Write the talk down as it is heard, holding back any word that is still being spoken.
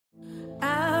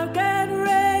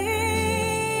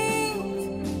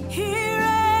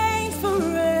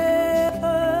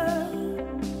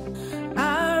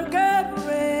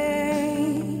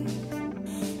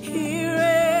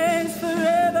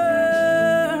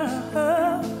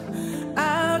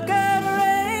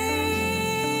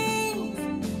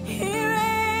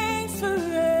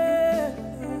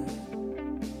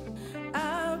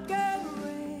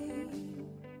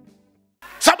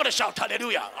shout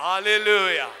hallelujah.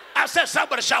 Hallelujah. I said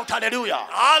somebody shout hallelujah.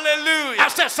 Hallelujah. I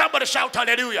said somebody shout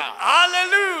hallelujah.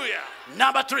 Hallelujah.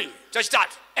 Number 3.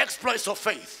 Chachitatu. Exploits of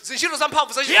faith. Zinshito za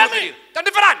mphamvu za Hear me. chikhulupiriro.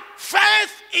 Tandimverani.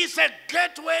 Faith is a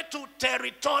gateway to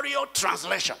territorial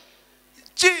translation.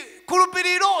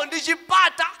 Chikhulupiriro ndi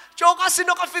chipata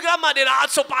chokasino kafikira madera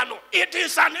atsopano. It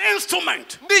is an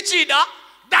instrument Ndi chida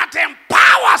that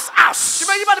empowers us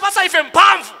chimene chimatipatsa ife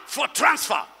mphamvu for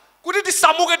transfer kuti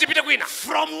tisamuke tipite kwina.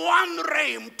 from one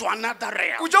realm to another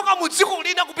realm, Kuchoka mu dziko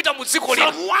lina kupita mu dziko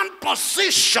lina. from one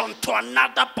position to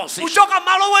another position. Kuchoka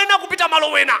malo wena kupita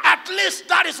malo wena. At least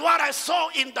that is what I saw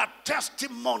in the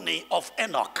testimony of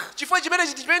Enoch. Chifukwa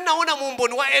chimene naona mu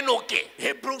umboni wa Enoke.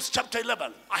 Hebrews chapter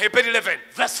 11, Aheberi 11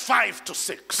 verse 5 to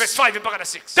 6. verse 5 mpaka na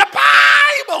 6. The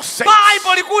Bible says,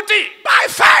 Bible likuti by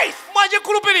faith, mwa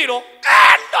chikhulupiriro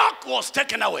Enoch was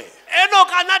taken away.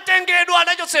 Enoka anatengedwa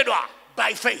anachotsedwa.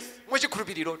 By faith. Mwa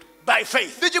chikhulupiriro. By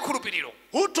faith. Ndi chikhulupiriro.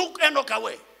 Who took Enoch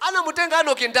away? Anamutenga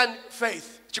Enoke ndani?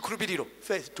 Faith. Chikhulupiriro.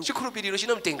 Faith took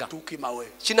Chinamutenga. him away.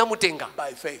 Chinamutenga.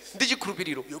 By faith. Ndi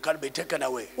chikhulupiriro. You can be taken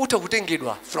away.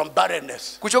 Utakutengedwa. From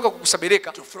barrenness. Kuchoka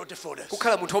kusabereka. To fruitfulness.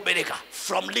 Kukhala munthu obereka.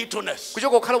 From littleness.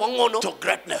 Kuchoka kukhala wang'ono. To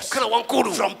greatness. Kukhala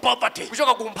wankulu. From poverty.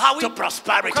 Kuchoka kumphawi. To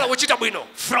prosperity. Kukhala wochita bwino.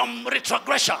 From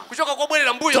retrogression. Kuchoka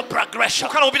kobwerera mbuyo. To progression.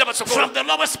 Kukhala wopita patsogolo. From the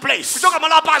lowest place. Kuchoka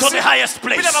malo apansi. To the highest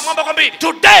place. Kupita pamwamba kwambiri.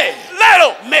 Today,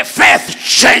 lero, may faith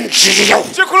change you.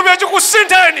 chikhulupiriro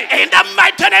chikusintheni. In the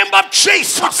mighty name of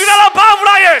Jesus. Dzina la mphamvu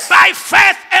la Yesu. By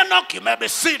faith, Enoch, you may be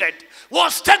seated,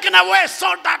 was taken away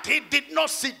so that he did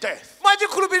not see death. Mwa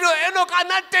chikhulupiriro Enoka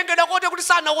anatengedwa kote kuti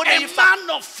sanaone A imfa. man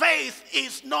of faith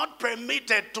is not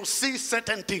permitted to see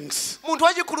certain things. Munthu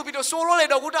wa chikhulupiriro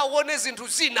siololedwa kuti aone zinthu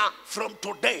zina. From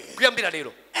today, Kuyambira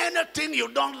lero. anything you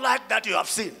don't like that you have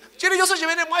seen, Chilichonse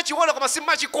chimene mwachiona koma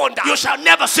simachikonda. you shall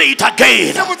never see it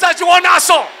again.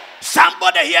 Simudzachionanso.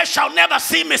 Somebody here shall never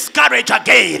see miscarriage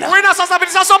again. Wina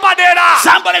sazapitisanso padera.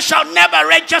 Somebody shall never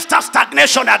register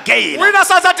stagnation again. Wina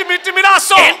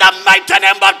sazatimiraso. In the mighty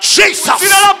name of Jesus.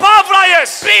 Dzina la mphamvu la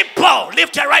Yesu. People,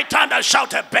 lift your right hand and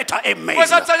shout a better amen.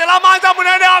 Kweza dzanja la manja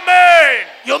munene amen.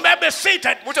 You may be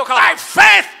seated. Muchokhala. By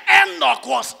faith, Enoch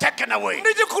was taken away,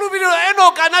 Ndi chikhulupiriro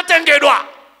Enoka anatengedwa.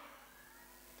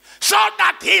 so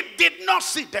that he did not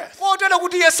see death, Kotero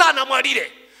kuti iye sanamwalire.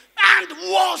 and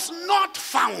was not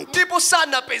found. Ndipo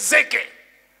sanapezeke.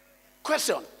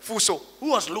 Question: Funso.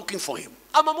 who was looking for him?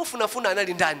 Amamufunafuna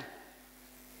anali ndani?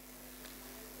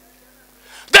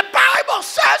 The Bible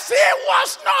says he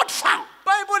was not found.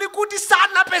 Bible likuti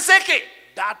sanapezeke.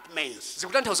 That means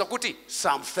Zikutanthauza kuti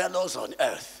some fellows on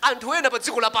earth anthu ena pa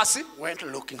dziko lapasi went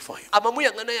looking for him.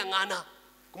 amamuyang'anayang'ana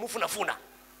kumufunafuna.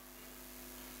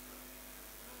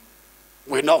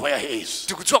 We know where he is.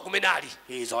 Tikudziwa kumene ali.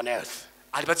 He is on earth,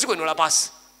 Ali pa dziko ino lapasi.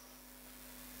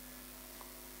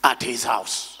 at his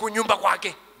house. Ku nyumba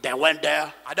kwake. They went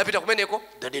there, Adapita kumeneko.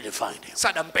 they didn't find him.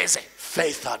 Sadampeze.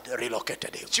 Faith had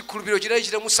relocated him. Chikhulupiriro chidali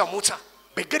chitamusamutsa.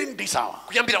 Beginning this hour,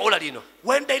 Kuyambira ola lino.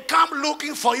 when they come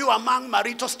looking for you among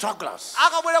marital strugglers,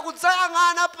 Akabwera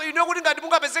kudzayang'ana ino kuti ngati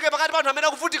mungapezeke pakati pa anthu amene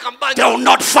akuvutika they m'banja. will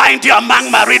not find you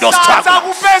among marital strugglers.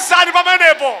 Sadzakupezani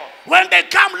pamenepo. When they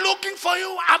come looking for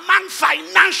you among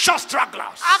financial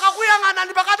strugglers,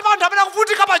 Akakuyang'anani pakati pa anthu amene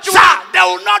akuvutika pa sir, chuma. they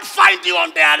will not find you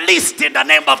on their list in the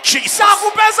name of Jesus.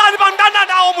 Sakupezani pa ndanda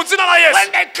nawo mu dzina la Yesu.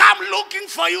 When they come looking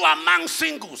for you among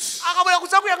singles, Akabwera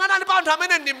kudzakuyang'anani pa anthu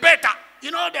amene ndi mbeta. you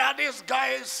know there are these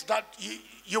guys that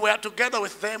you were together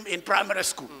with them in primary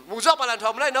school. Mukudziwa pala anthu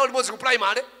amulali nawo limodzi ku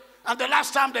primary. And the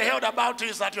last time they heard about you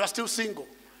is that you are still single.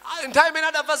 Nthawi imene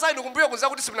adamva za inu kumbuyo kunza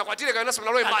kuti simunakwatire kapena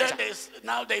simunalowe And m'banja. then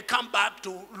now they come back to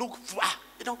look for,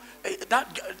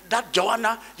 that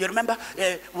Joanna, you remember,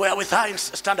 we are with her in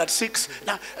standard 6.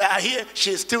 Now, here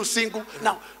she is still single.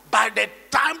 Now, by the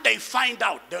time they find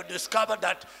out, they'll discover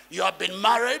that you have been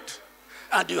married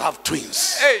and you have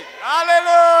twins. Hey,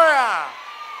 hallelujah.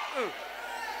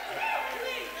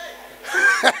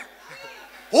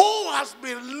 Who has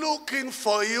been looking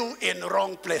for you in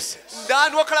wrong places?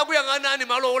 Ndani wakhala kuyang'anani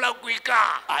malo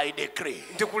olakwika. I decree,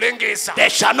 Ndikulengesa. they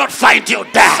shall not find you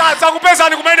there.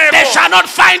 Sadzakupezani kumeneko. They shall not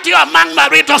find you among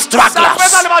marital strugglers.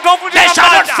 Sakupezani pa anthu ovutika They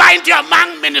shall not m'banja. find you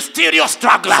among ministerial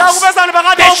strugglers. Sakupezani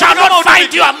pakati They pa shall ovutika not find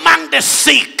mautumiki. you among the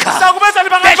sick. Sakupezani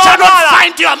They pakati pa shall not odwala.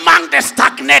 find you among the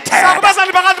stagnated.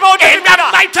 Sakupezani pakati pa In the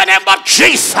otimira. mighty name of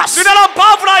Jesus. Dzina la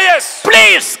mphamvu la Yesu.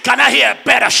 Please, can I hear a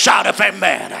better shout of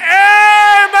amen?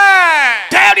 Amen.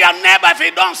 Tell your neighbor, if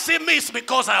you don't see me, it's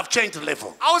because I have changed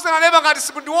level. Awuzana leba ngati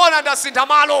simundiona ndasintha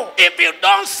malo. If you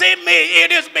don't see me,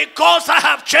 it is because I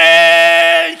have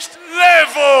changed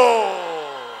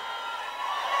level.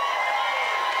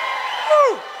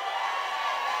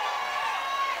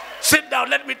 Sit down,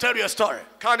 let me tell you a story.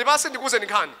 Kandi basi ndikuze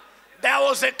nikhani. There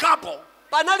was a couple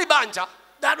Panali banja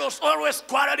that was always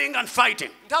quarreling and fighting.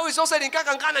 nthawi zonse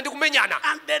linkakangana ndi kumenyana.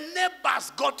 And the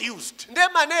neighbors got used. Nde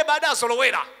maneba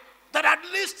adazolowera. That at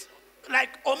least, like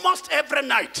almost every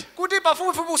night, Kuti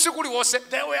pafupifupi usiku uliwonse.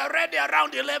 they were ready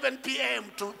around 11 p.m.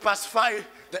 to pacify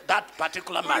that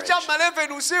particular marriage. Cha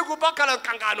 11 usiku pakhala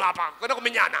mkangano apa kwenda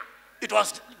kumenyana.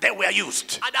 They were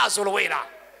used. Adazolowera.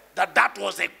 That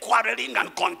was a quarreling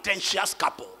and contentious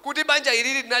couple. Kuti banja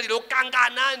ilili linali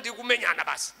lokangana ndi kumenyana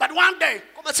basi. But one day,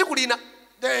 Koma tsiku lina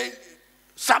they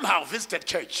somehow visited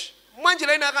church.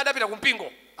 mwanjira ina akadapita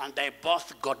kumpingo. And they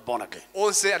both got born again.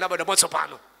 Onse anabadwa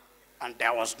mwatsopano. And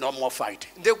there was no more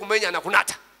fighting. Nde kumenyana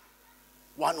kunata.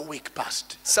 1 week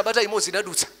passed. Sabata imodzi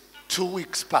idadutsa. 2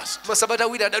 weeks passed. Masabata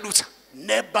awiri adadutsa.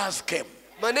 Neighbors came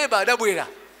Maneba adabwera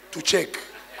to check.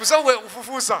 kusabwe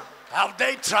kufufuza. Have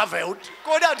they traveled?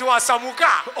 Kodi anthu asamuka.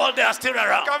 Or they are still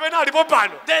around? Kapena alipo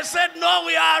pano. They said, no,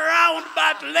 we are around,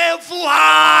 but level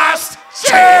has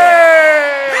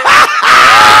changed.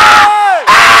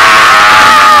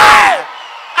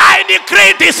 I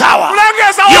decree this hour,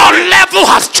 your level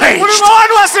has changed.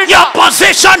 Your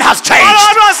position has changed.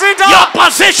 Your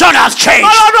position has changed.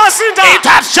 It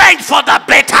has changed for the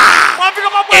better.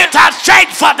 It has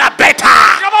changed for the better.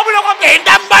 In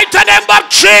the mighty name of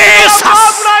Jesus.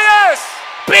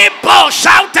 People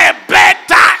shout a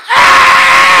better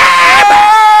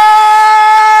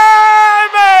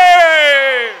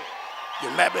amen. You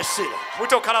may be seated.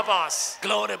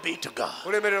 Glory be to God.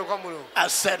 I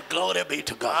said glory be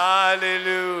to God.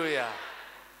 Hallelujah.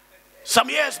 Some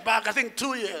years back, I think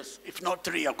 2 years, if not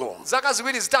 3 ago, Zaka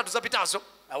ziwiri zitatu zapitazo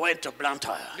I went to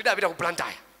Blantyre, ndidapita ku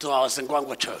Blantyre. to our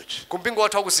Zingwangwa church, Kumpingo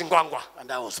wathu wa ku Zingwangwa.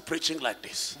 and I was preaching like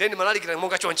this. Then malalikira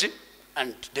monga chonchi.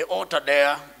 And the altar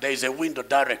there is a window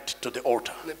direct to the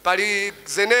altar. Pali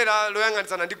zenera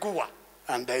loyang'anizana ndi guwa.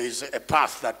 And there is a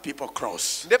path that people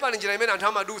cross. Nde pali njira imene anthu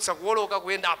amadutsa kuwoloka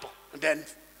kuyendapo. And then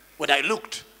when I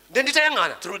looked Nde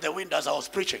nditayang'ana through the window as I was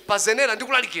preaching, pa zenera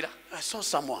ndikulalikira. I saw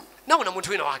someone Naona munthu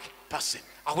wina wake passing.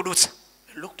 akudutsa.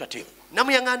 I looked at him.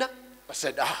 Namuyang'ana I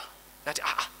said, nati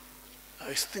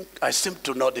I seem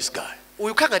to know this guy.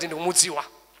 uyu khangati ndikumudziwa.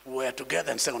 We were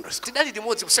together in secondary school. Tidali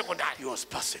limodzi ku secondary. He was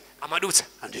passing Amadutsa.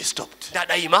 and he stopped.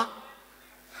 Ndadayima.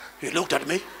 He looked at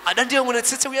me. Adandiyang'ana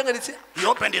tsitse kuyang'anitsa. He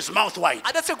opened his mouth wide.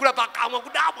 Adatsekula pakamwa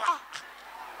kudabwa.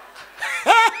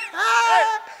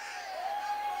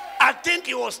 I think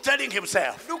he was telling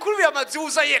himself Ndikhulupirira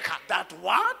madziuza yekha. that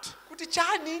what? Kuti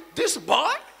chani? This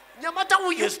boy Nyamata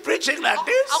uyu. is preaching like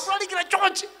this? Akulalikira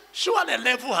chonchi. Surely the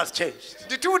level has changed.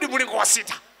 Nditudi mulingo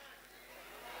wasita.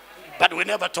 But we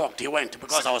never talked. He went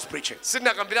because I was preaching.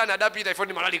 Sitinakambirana adapita ifo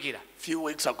ndi malalikira. A few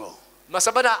weeks ago,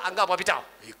 Masabata angapo apitawo.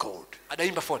 he called.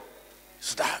 Adayimba phone.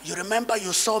 So that, you remember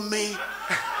you saw me?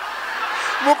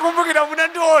 Mukumbukira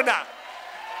munandiona.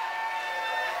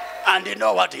 And you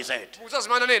know what he said?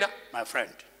 Muzazimana nena. My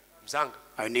friend, Mzanga.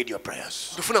 I need your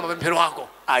prayers. Ndifuna mapemphero ako.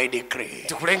 I decree.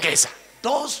 Ndikulengeza.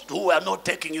 Those who are not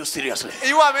taking you seriously,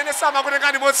 Iwo amene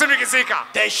samakutengani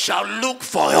motsimikizika. they shall look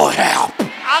for your help.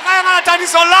 Akayang'ana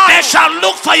thandizo They lanu. shall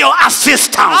look for your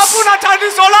assistance. Afuna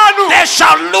thandizo lanu. They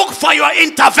shall look for your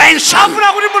intervention.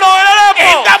 Afuna kuti In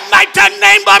mulowererepo. the mighty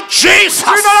name of Jesus.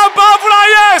 Dzina la mphamvu la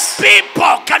Yesu.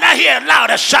 People, can I hear a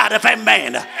louder shout of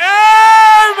amen?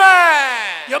 Amen.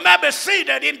 You may be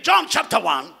seated in John chapter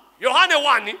 1. Yohane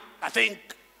 1. I think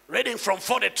reading from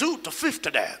 42 to 50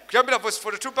 there. Kuyambira verse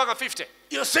 42 mpaka 50.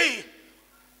 You see,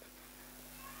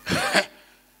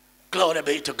 glory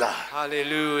be to God.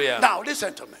 Hallelujah. Now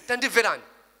listen to me. Tandimverani.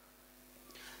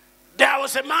 There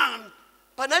was a man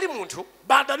Panali munthu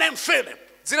by the name Philip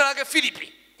dzina lake Filipi.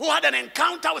 who had an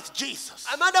encounter with Jesus.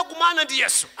 Amada kumana ndi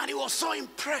Yesu. And he was so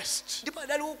impressed. Ndipo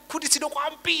adali kukhutitsidwa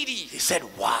kwambiri. He said,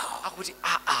 wow. Akuti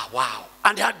wow.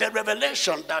 And he had the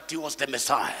revelation that he was the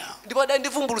Messiah. Ndipo adali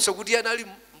ndivumbulutso kuti anali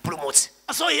mpulumutsi.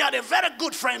 And so he had a very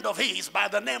good friend of his by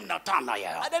the name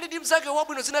Nathanael. Adali ndi mnzake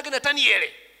wabwino dzina lake Nataniele.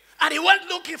 And he went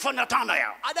looking for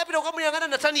Nathanael. Adapita kukamuyang'ana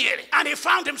Nataniele. And he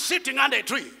found him sitting under a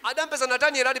tree. Adampeza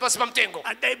Nataniele ali pasi pa mtengo.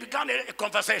 And they began a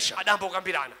conversation. Adambo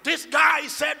kukambirana. This guy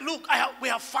said, look, we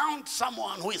have found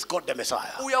someone who is called the Messiah.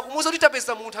 Uyu akumuwuza kuti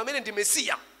tapeza munthu amene ndi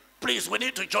Mesiya. Please, we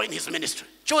need to join his ministry.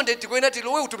 Chonde tikuyenera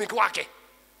tilowe utumiki wake.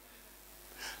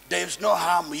 There is no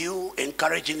harm you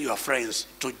encouraging your friends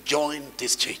to join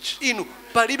this church. Inu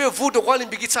palibe vuto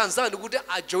kwalimbikitsa anzanu kuti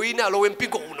ajoine alowe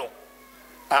mpingo uno.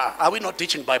 Are we not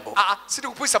teaching Bible?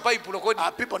 Sitikuphunzitsa Baibulo kodi.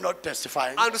 Are people not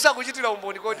testifying? Anthu sakuchitira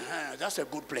umboni kodi. That's a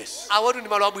good place. Awatu ndi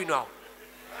malo abwino awo.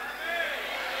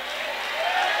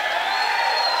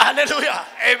 Hallelujah.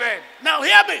 Amen. Now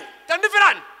hear me.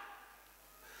 Tandimverani.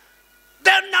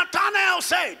 Then Nathanael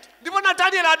said, ndipo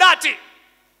Natanieli adati,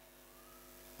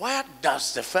 where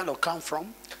does the fellow come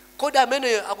from? kodi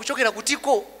amene akuchokera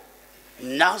kutiko?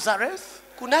 Nazareth?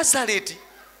 Ku Nazareti.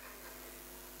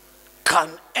 Can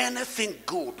anything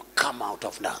good come out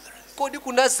of Nazareth? Kodi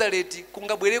ku Nazareti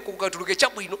kungabwereko kukatuluke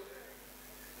chabwino?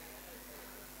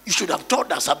 You should have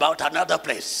told us about another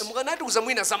place. Mukanati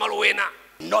kuzamwina zamalo wena.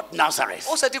 Not Nazareth.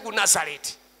 Osati ku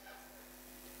Nazareti.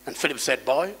 And Philip said,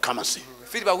 boy, come and see.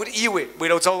 Philip akuti iwe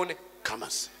bwera udzaone. Come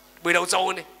and see. Bwera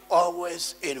udzaone.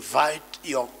 Always invite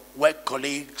your work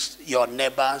colleagues, your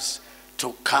neighbors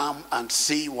to come and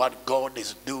see what God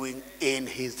is doing in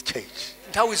his church.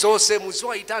 Nthawi zonse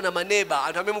muziwaitana maneba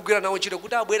anthu amene mugwira nawo ntchito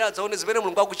kuti abwera adzaone zimene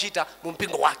Mulungu akuchita mu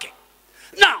mpingo wake.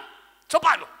 Now,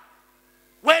 Tsopano,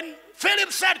 when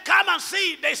Philip said, come and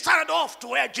see, they started off to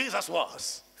where Jesus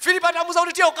was. Philip atamuza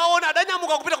kuti tiye ukaona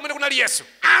adanyamuka kupita kumene kunali Yesu.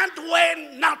 And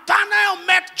when Nathanael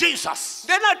met Jesus,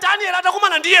 Then Natanieli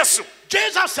atakumana ndi Yesu.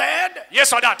 Jesus said,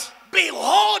 Yesu adati,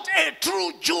 behold a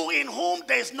true Jew in whom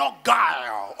there is no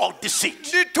guile or deceit.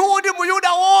 ndithudi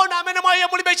Muyuda wona amene mwa iye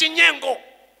mulibe chinyengo.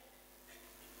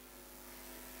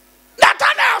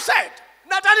 Nathanael said,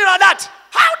 Natanieli adati,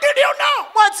 how did you know?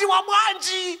 mwadziwa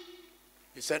bwanji?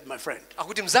 He said, my friend,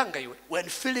 Akuti mzanga iwe. when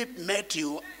Philip met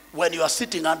you, when you are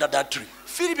sitting under that tree,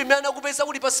 Philip mene akupeza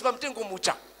uli pasi pa mtengo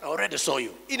mucha. I already saw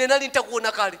you. Ine nali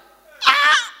nitakuona kale.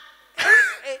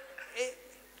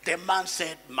 The man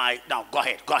said, now go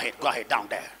ahead, down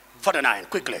there. 49,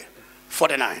 quickly.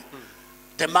 49.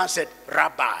 The man said,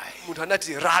 Rabbi, Munthu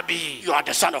anati, Rabbi, you are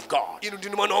the Son of God. inu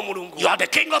ndinu mwana wa Mulungu. You are the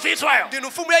King of Israel. Ndinu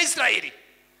mfumu ya Israeli.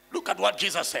 Look at what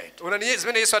Jesus said. Onani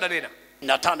zimene Yesu adanena.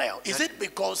 Nathanael, is it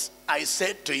because I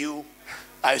said to you,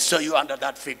 I saw you under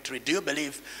that fig tree? Do you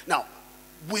believe? Now,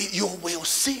 you will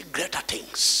see greater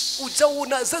things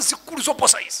Udzaona zazikulu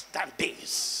zoposa izi. than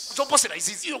this. Zoposera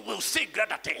izizi. You will see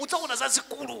greater things. Udzaona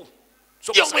zazikulu.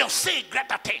 You will see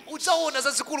greater things. Udzaona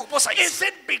zazikulu kuposa izi. Is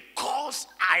it because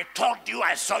I told you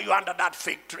I saw you under that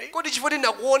fig tree? Kodi chifukwa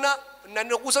ndakuona na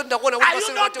ndikuza ndakuona Are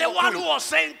you not the one who was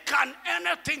saying, can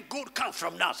anything good come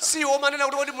from Nazareth? Si omanena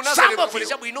kuti kodi mu Some Nazareti of kufuna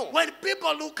you, chabwino. when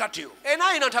people look at you,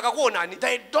 Ena ina anthu akakuonani.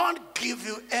 they don't give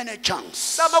you any chance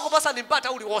Samakupasa ni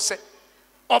mpata uli wonse.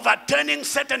 of attaining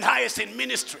certain heights in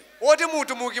ministry. Oti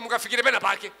mutu mukafikire pena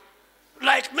pake.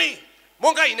 Like me.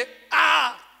 Monga ine.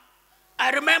 I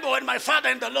remember when my father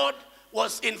in the Lord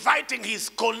was inviting his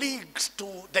colleagues to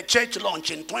the church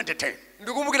launch in 2010.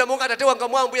 Ndikumbukira monga tate wanga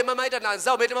mwambuye mama aita na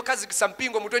anzawo mete makhazikitsa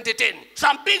mpingo mu 2010.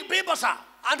 Some big people, sir,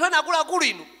 Anthu ana akulu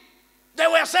inu. they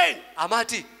were saying,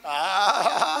 Amati,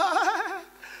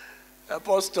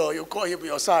 Apostle, you call him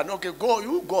your son. Okay, go,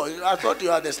 you go. I thought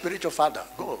you are the spiritual father.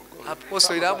 Go.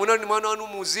 Apostle ila muno ni mwana wanu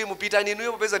muzimu pita ninu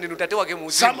yo popeza ninu tate wake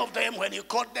muzimu. Some of them, when you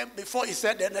called them, before he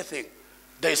said anything,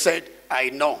 they said, I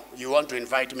know you want to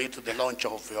invite me to the launch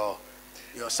of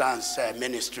your son's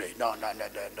ministry. No,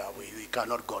 we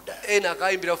cannot go there. Ena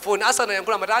akaimbira phone asana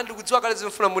yankula mata ndikudziwa kale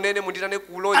zimfuna munene munditane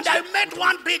ku launch. And I met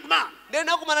one big man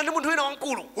Nena kumana ndi munthu wina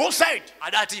wamkulu. who said,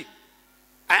 Adati,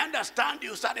 I understand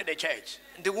you started a church.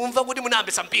 ndikumva kuti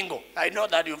munayambitsa mpingo. I know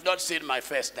that you've not seen my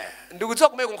face there. Ndikudziwa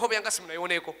kumene nkhope yanga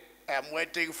simunayioneko. I'm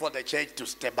waiting for the church to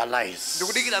stabilize.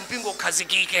 Ndikudikira mpingo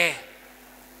ukhazikike.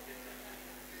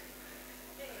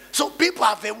 So people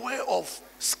have a way of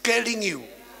scaling you.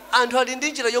 Anthu ali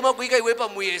ndi njira yomwe akuyika iwe pa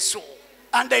muyeso.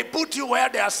 And they put you where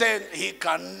they are saying he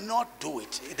cannot do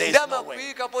it. There is no way.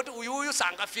 Ndamagwika poti uyuyu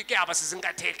sangafike apa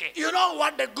sizingatheke. You know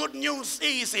what the good news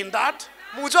is in that?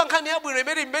 Mudziwa nkhani yabwino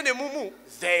imene mmene mumu.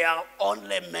 They are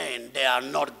only men. They are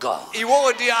not God.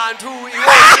 Iwowo ndi anthu,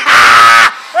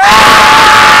 iwowo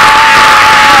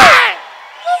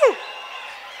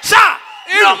Sir,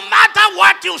 no matter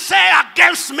what you say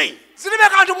against me, zilibe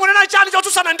kanthu munena chani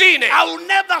chotsutsana ndine. I will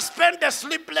never spend a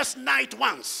sleepless night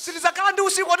once. Silizakhala ndi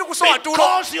usiku woti kusowa tulo.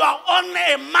 Because you are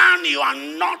only a man, you are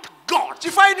not God.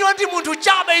 Chifukwa inu ndi munthu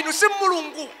chabe inu si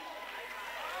Mulungu.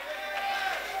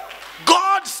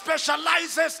 God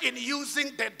specializes in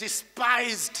using the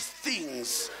despised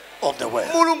things of the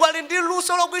world. Mulungu ali ndi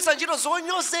luso lokuyisa ntchito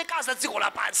zonyozeka za dziko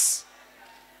lapansi.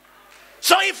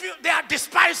 So if they are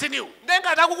despising you,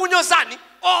 Ndengati akukunyozani,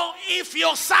 or if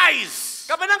your size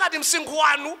kapena ngati msinkhu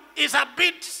wanu is a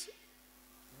bit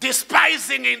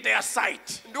despising in their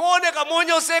sight, ndioneka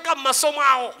monyozeka m'maso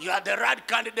mwawo, you are the right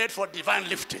candidate for divine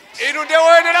lifting. inu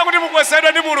ndiwoyenera kuti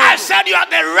mukwezedwe ndi I Mulungu. said you are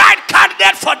the right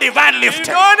candidate for divine lifting.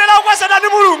 Ndionera kukwezedwa ndi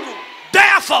Mulungu.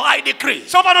 Therefore I decree,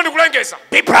 Tsopano ndikulengeza.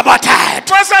 be promoted.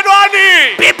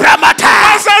 Kwezedwani. Be promoted.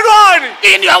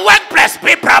 Kwezedwani. In your workplace,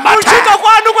 be promoted. Kuchita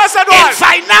kwanu In kwezedwani.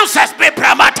 finances, be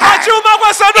promoted. Achuma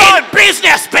kwezedwani. In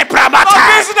business, be promoted.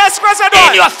 Business In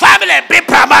kwezedwani. your family, be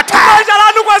promoted. Banja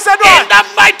lanu In kwezedwani. the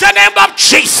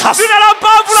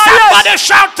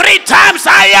times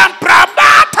I am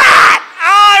promoted.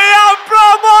 I am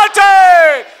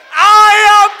promoted. I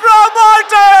am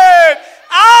promoted.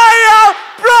 I am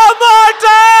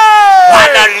promoted.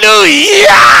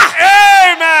 Hallelujah.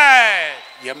 Amen.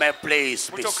 You may please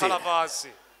be seated. Mutokhala pasi.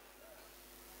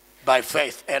 By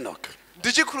faith, Enoch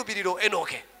Ndichikhulupiriro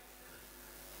Enoke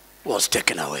was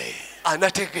taken away.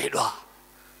 anatekedwa.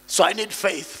 So I need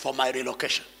faith for my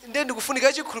relocation. Ndiye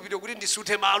ndikufunika chikhulupiriro kuti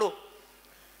ndisuthe malo.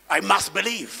 I must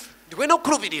believe Ndikuyenera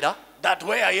kukhulupirira that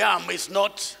where I am is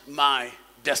not my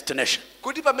destination.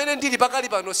 kuti pamene ndili pakali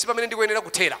pano si pamene ndikuyenera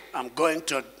kuthera. I'm going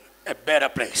to a better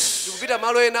place. Ndikupita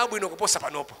malo ena abwino kuposa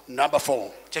panopo. Number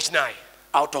 4. Chachinayi.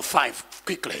 Out of 5,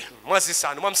 quickly.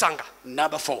 Mwazisanu mwamsanga.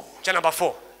 Number 4. Cha number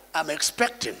 4. I'm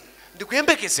expecting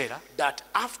Ndikuyembekezera that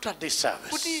after this service,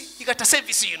 kuti ikatha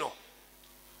service ino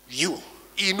you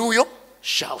inuyo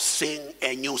shall sing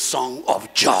a new song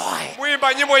of joy.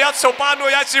 muyimba nyimbo yatsopano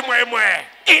ya chimwemwe.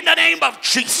 In the name of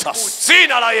Jesus.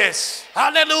 Dzina la Yesu.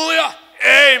 Hallelujah.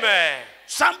 Amen.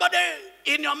 Somebody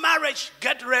in your marriage,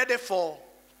 get ready for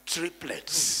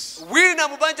triplets. Wina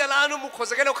mubanja lanu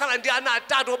mukhozekera kukhala ndi ana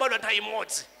atatu obadwa nthawi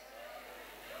imodzi.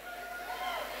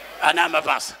 Ana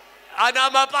mapasa. Ana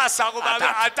mapasa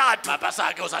akubadwa atatu. Mapasa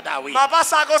ake osati awiri.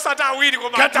 Mapasa ako osati awiri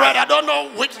koma Get ready. I atatu. don't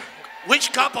know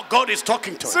which couple God is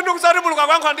talking to. Sindikuti mulungu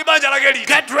akuyankhula ndi banja lake liti.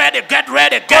 Get ready, get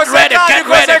ready, get ready, get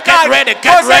ready, get ready,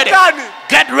 get ready.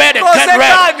 Get ready, get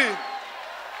ready.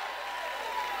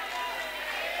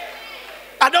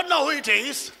 I don't know who it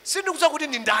is, Sindikuti kuti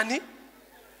ndi ndani.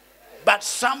 but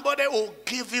somebody will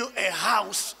give you a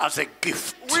house as a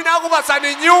gift. Wina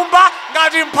akupatsani nyumba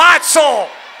ngati mphatso.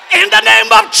 In the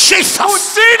name of Jesus.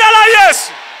 Dzina la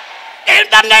Yesu. In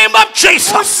the name of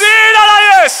Jesus. Dzina la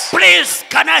Yesu. Please,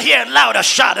 can I hear a louder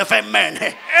shout of amen?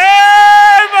 Amen.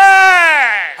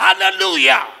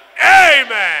 Hallelujah.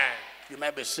 Amen. You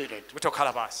may be seated.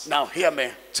 Mutokhala pasi. Now hear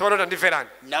me. Tsopano tandimverani.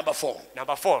 Number 4.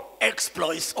 Number 4.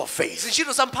 Exploits of faith.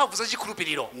 Ntchito za mphamvu za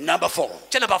chikhulupiriro. Number 4.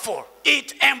 Cha number 4.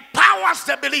 It empowers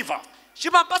the believer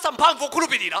Chimapatsa mphamvu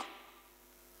okhulupirira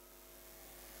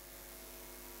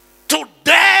to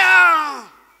dare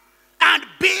and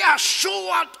be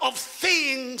assured of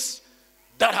things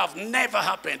that have never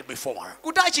happened before.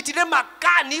 kuti achitire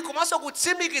makani komanso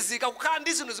kutsimikizika kukhala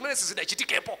ndi zinthu zimene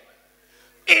sizidachitikepo.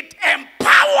 It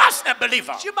empowers a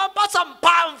believer Chimapatsa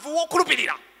mphamvu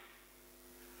okhulupirira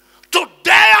to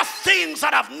dare things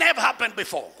that have never happened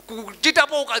before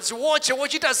kuchitapo ukadziwotche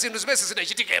wochita zinthu zimene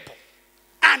sizidachitikepo.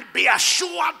 and be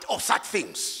assured of such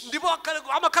things. Ndipo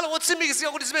amakhala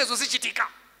wotsimikizika kuti zimenezo zichitika.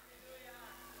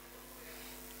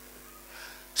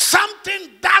 Something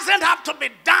doesn't have to be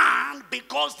done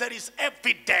because there is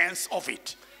evidence of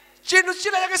it. Chinthu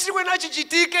china chake sikuyenera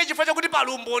chichitike chifukwa chakuti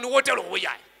pali umboni wotero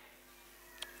uyayi.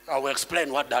 I will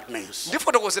explain what that means.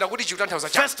 Ndifotokozera kuti chikutanthauza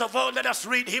chani. First of all, let us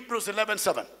read Hebrews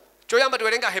 11:7. Choyamba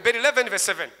tiwerenga Hebrew 11 verse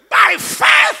 7. By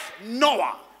faith,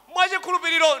 Noah,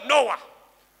 Mwachikhulupiriro Nowa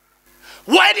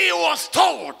when he was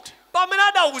told, pamene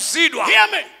adawuzidwa hear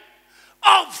me,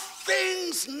 of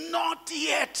things not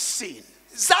yet seen.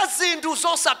 za zinthu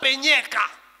zosapenyeka.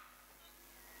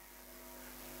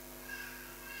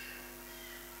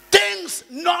 Things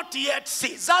not yet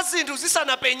seen. Za zinthu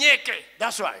zisanapenyeke.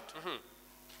 That's right.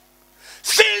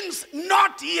 Things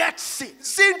not yet seen.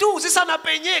 Zinthu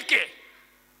zisanapenyeke.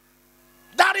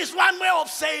 That is one way of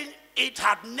saying it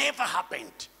had never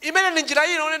happened. Imene ndi njira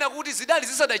ino onena kuti zidali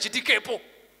zisadachitikepo.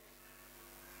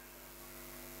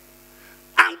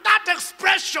 And that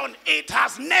expression, it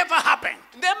has never happened,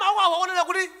 Ndiye mawu awa onena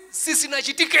kuti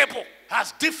sizinachitikepo.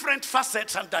 has different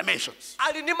facets and dimensions.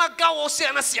 Ali ndi magawo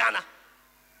osiyanasiyana.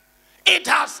 It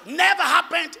has never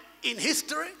happened in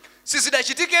history.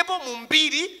 Sizidachitikepo mu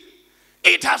mbiri.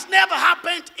 It has never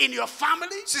happened in your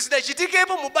family.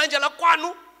 Sizidachitikepo mu banja la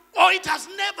kwanu. Or it has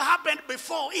never happened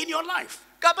before in your life.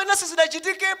 Kapena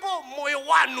sizidachitikepo moyo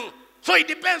wanu. So it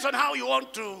depends on how you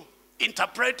want to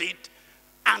interpret it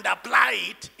and apply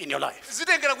it in your life.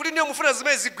 Zitengera kuti niyo mufuna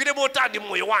zimene zigwire motani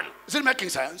moyo wanu. Is it making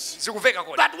sense? Zikuveka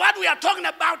kodi. But what we are talking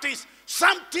about is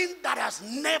something that has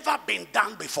never been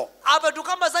done before. Apa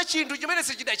tukamba za chinthu chimene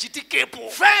sichidachitikepo.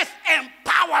 Faith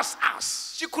empowers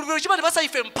us Chikhulupiriro chimatipatsa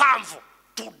ife mphamvu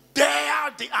to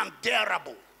dare the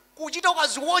undareable, kuchita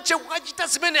ukaziwotche kukachita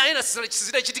zimene ayena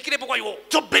sizidachitikirepo kwa iwo.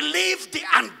 to believe the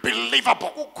unbelievable,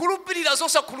 Kukhulupirira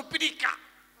zosakhulupirika.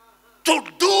 to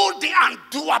do the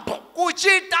undoable.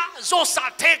 Kuchita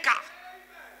zosatheka.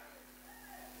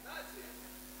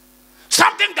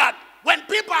 Something that when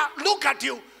people look at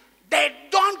you, they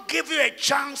don't give you a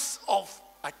chance of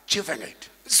achieving it.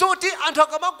 Zoti anthu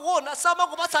akamakuona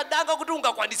samakupatsa danga kuti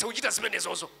ungakwanise kuchita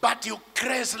zimenezozo. But you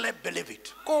crazily believe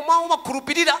it. Koma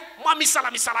umakhulupirira mwa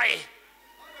misala ye.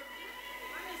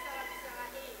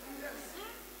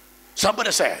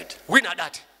 Somebody said, wina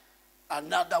adati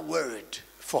another word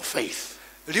for faith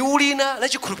liwu lina la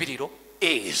chikhulupiriro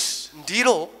is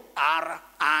ndilo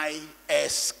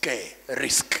R-I-S-K,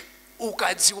 risk.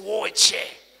 ukadziwotche.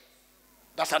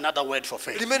 That's another word for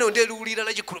faith. limene ndiye liwu lina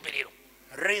la chikhulupiriro.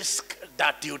 Risk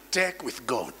that you take with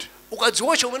God.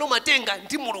 ukadziwotche umene umatenga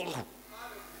ndi mulungu.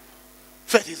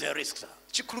 Faith is a risk, sir.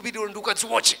 chikhulupiriro ndi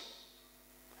ukadziwotche.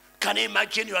 Can you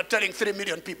imagine you are telling 3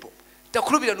 million people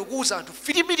takhulupirira ndikuuza anthu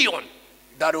 3 million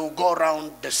that will go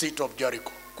around the city of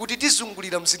Jericho kuti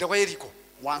tizungulira mzinda wa Yeriko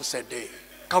once a day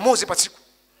kamodzi pa tsiku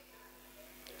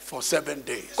for 7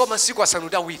 days, kwa masiku asanu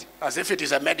ndi awiri, as if it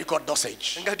is a medical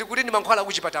dosage. ngati kuti ndi mankhwala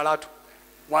akuchipatalatu.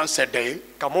 Once a day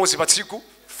kamodzi pa tsiku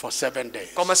for 7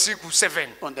 days. kwa masiku 7.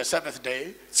 On the 7th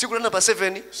day, tsiku lina pa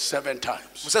 7 7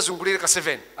 times. musazungulire ka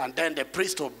 7. And then the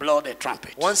priest will blow the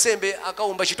trumpet. wansembe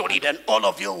akaumba And chitoliro. then all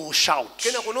of you will shout.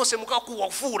 kena kononse mukakuwa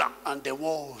kufuula. And the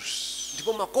walls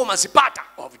ndipo makoma zipata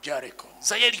of Jericho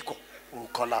za Yeriko will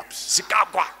collapse.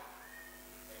 zikagwa.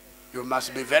 You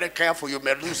must be very careful. You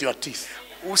may lose your teeth.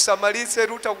 usamalitse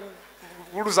ruta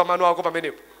kuluza mano ako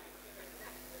pamenepo.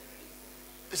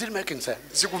 Is it making sense?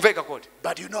 zikumveka kodi.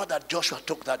 But you know that Joshua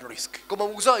took that risk. koma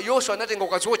mukudziwa Yoswa anatenga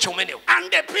ukadziwotcha umenewo. And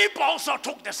the people also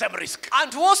took the same risk.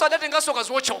 anthu onse anatenganso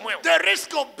ukadziwotcha umwewo. The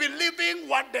risk of believing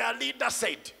what their leader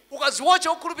said.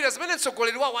 ukadziwotcha ukhulupirira zimene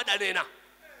mtsogoleri wawo adanena.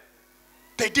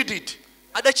 They did it.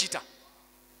 adachita.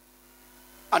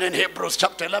 And in Hebrews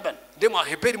chapter 11. ndi mwa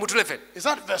Heberi mutu 11. Is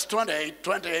that verse 28,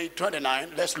 28,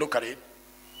 29? Let's look at it.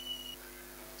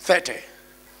 30.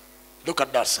 Look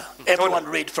at that, sir. Everyone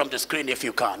read from the screen if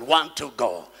you can. 1, 2,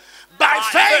 go. By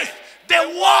faith,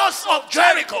 the walls of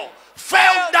Jericho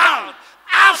fell down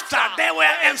after they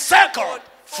were encircled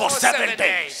for 7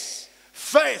 days.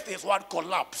 Faith is what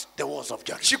collapsed the walls of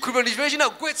Jericho. chikhulupiriro ndi chimene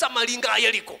chinagwetsa malinga a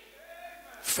Yeriko.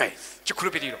 Faith.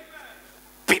 chikhulupiriro.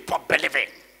 People believing.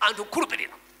 anthu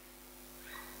kukhulupirira.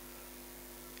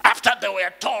 After they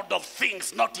were told of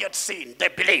things not yet seen, they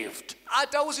believed.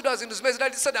 atawuzidwa zinthu zimene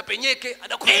zidali zisadapenyeke It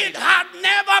adakhulupirira. had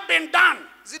never been done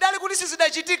zidali kuti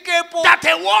sizidachitikepo that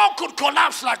a wall could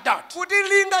collapse like that. kuti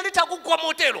linga litakugwa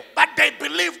motero. But they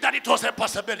believed that it was a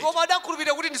possibility. koma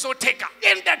adakhulupirira kuti ndizotheka.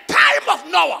 In the time of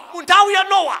Noah, mu nthawi ya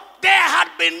Nowa there had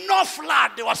been no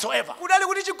flood whatsoever. kudali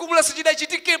kuti chigumula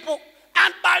sichidachitikepo.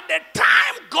 And by the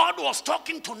time God was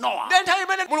talking to Noah, ndi nthawi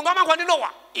imene mulungu amayankhula ndi Nowa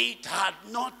it had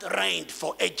not rained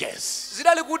for ages.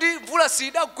 zidali kuti mvula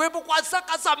sidagwepo kwa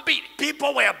zaka zambiri.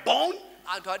 People were born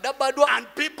anthu adabadwa and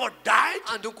people died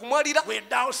anthu kumwalira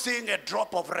without seeing a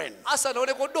drop of rain.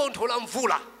 asanaoneko dontho la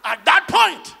mvula. At that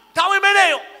point, nthawi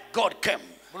imeneyo God came.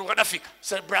 mulungu adafika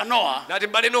Said, Brother Noah, nati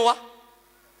m'bale Nowa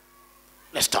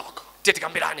let's talk. tiye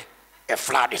tikambirane. A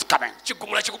flood is coming.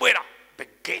 chigumula chikubwera.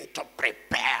 Begin to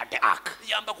prepare the ark.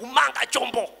 yamba kumanga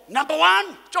chombo. Number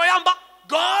one, choyamba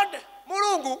God,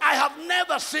 mulungu I have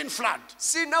never seen flood.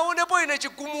 sinaonepo ine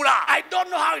chigumula. I don't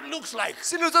know how it looks like.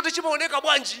 sinizoti chimaoneka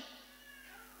bwanji.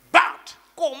 But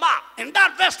koma in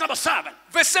that verse number 7,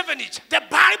 verse 7 ija the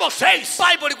Bible says,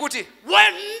 bible likuti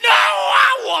when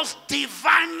Noah was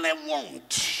divinely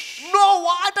warned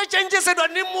Nowa atachenjezedwa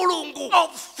ndi mulungu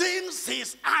of things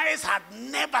his eyes had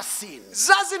never seen,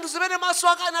 za zinthu zimene maso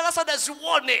ake anali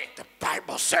asadazione. the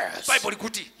Bible says bible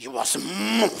likuti he was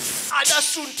moved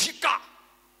adasunthika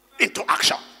into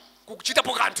action.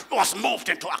 kukuchitapo kanthu. He was moved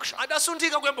into action.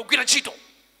 adasunthika kuyamba kugwira ntchito.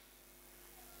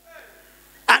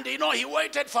 And you know, he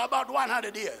waited for about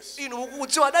 100 years inu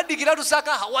mukudziwa adadikiratu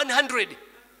zaka 100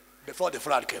 before the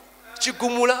flood came.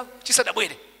 chigumula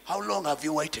chisadabwere. How long have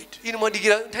you waited inu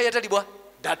mwadikira nthawi yatali bwa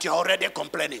that you're already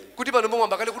complaining? kuti pano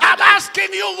mwamba kale kuti I'm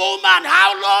asking you, woman,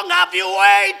 how long have you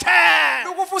waited?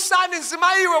 ndikufunsani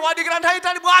mzima iwe wadikira nthawi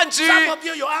yatali bwanji. Some of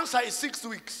you, your answer is 6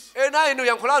 weeks. ena inu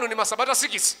yankho lanu ni masabata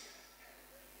 6.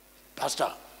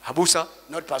 Pastor, abusa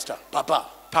not pastor, Papa,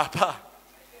 papa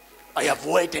I have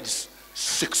waited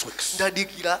 6 weeks.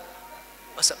 ndadikira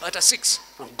masabata 6.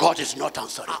 And God is not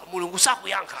answering. mulungu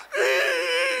sakuyankha.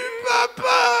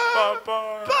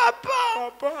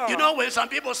 Papa. You know, when some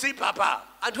people see Papa,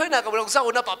 anthu ena akabwera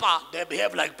kusaona papa they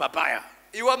behave like papaya.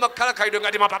 iwo amakhala khalidwe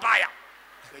ngati mapapaya.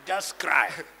 They just cry.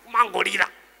 kumangolira.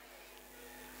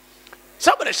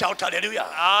 Somebody shout hallelujah.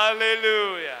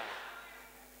 Hallelujah.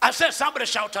 I said somebody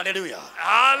shout hallelujah.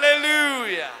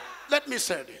 Hallelujah. Let me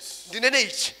say this. ndinene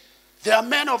ichi. There are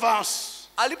many of us,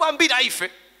 alipo ambiri aife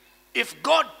if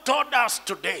God told us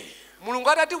today mulungu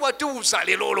atati watiuza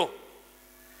lelolo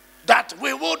that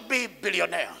we would be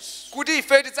billionaires, kuti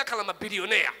ife tidzakhala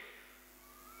mabiliyoneya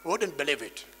we wouldn't believe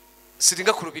it.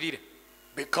 sitingakhulupirire.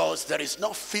 Because there is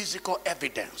no physical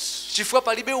evidence chifukwa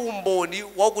palibe umboni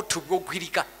wakuthupi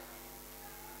wogwirika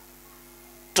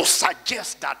to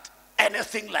suggest that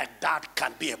anything like that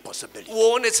can be a possibility.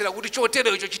 woonetsera kuti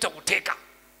chotero icho chitakuteka.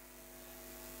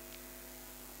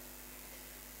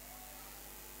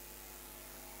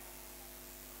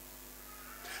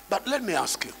 But let me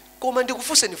ask you, koma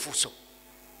ndikufunse nifunso,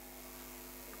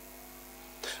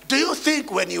 do you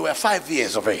think when you were 5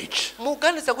 years of age,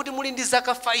 muganiza kuti muli ndi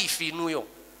zaka 5 inuyo,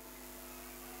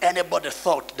 anybody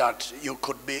thought that you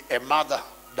could be a mother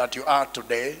that you are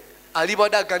today? alipo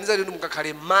adaganiza kuti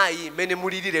mukakhale mayi mene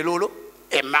mulilire lolo,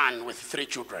 A man with 3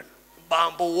 children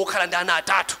bambo wokhala ndi ana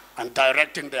atatu and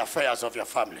directing the affairs of your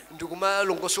family,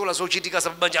 ndikumalongosola zochitika za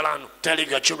banja lanu, telling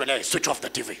your children, hey, switch off the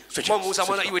TV, switch off, mamuuza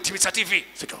mwana switch iwe off, timisa TV,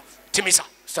 switch off. timisa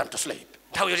It's time to sleep.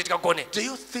 nthawi yoti tikagone. Do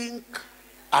you think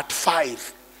at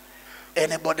 5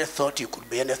 anybody thought you could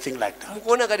be anything like that?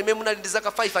 mukuona ngati mmene munali ndi zaka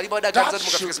 5 alipo adaganiza That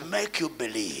kuti should mukafika make you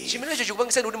believe chimenecho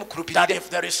chikupangisani kuti that mukhulupirire if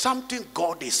there is something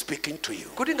God is speaking to you,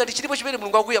 kuti ngati chilipo chimene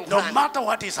mulungu no akuyankhulani matter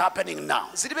what is happening now,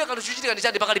 zilibe kanthu chochitika ndi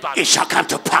chani pakali it pano, shall come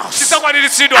to pass.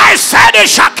 chisakwaniritsidwa. I said it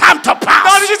shall come to pass.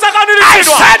 Ngati I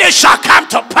chisakwaniritsidwa, said it shall come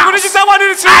to kuti pass.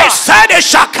 chisakwaniritsidwa, I said it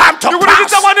shall come to kuti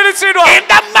pass. chisakwaniritsidwa. In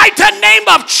the mighty name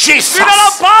of Jesus. Dzina la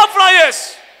mphamvu la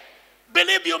Yesu.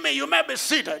 Believe you me, you may be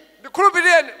seated.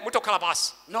 Ndikhulupirireni mutokhala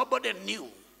pasi. Nobody knew,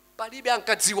 Palibe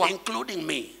ankadziwa including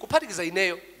me, kuphatikiza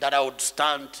ineyo that I would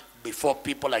stand before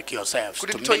people like yourselves to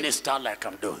Couldn't tell you- minister like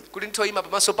I'm doing. kuti nthoyima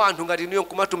pamaso pa anthu ngati inuyo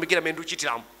nkumatumikira mmene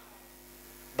ndikuchitiramu.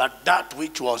 But that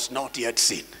which was not yet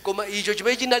seen Koma icho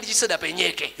chimene chinali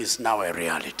chisadapenyeke is now a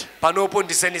reality. panopo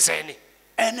ndi zenizeni.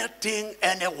 Anything,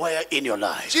 anywhere in your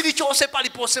life Chilichonse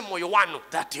paliponse mmoyo wanu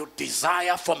that you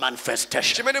desire for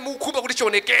manifestation, chimene mukukhumba kuti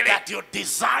chionekere, that you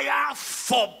desire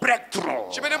for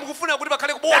breakthrough, chimene mukufuna kuti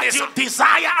pakhale that you kubolesa,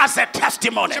 desire as a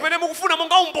testimony, chimene mukufuna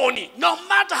monga umboni, no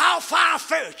matter how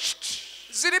far-fetched,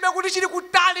 zilibe kuti chili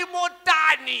kutali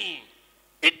motani,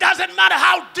 it doesn't matter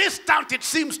how distant it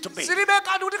seems to be, zilibe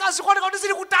kanthu kuti kazikuoneka kuti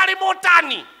zili kutali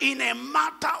motani, in a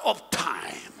matter of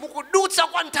time, mukudutsa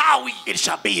kwa nthawi it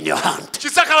shall be in your hand.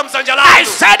 chidzakhala mdzanja I lanu.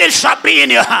 said it shall be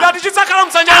in your hand. Ngati chidzakhala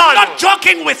mdzanja I'm lanu, not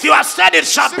joking with you. I said it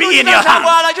shall be in your hand.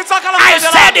 chidzakhala I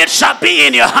mdzanja said lanu. it shall be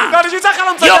in your hand. Ngati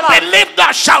chidzakhala You mdzanja lanu. believe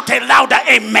that? Shout a louder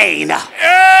amen.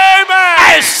 Amen.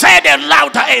 I said a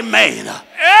louder amen.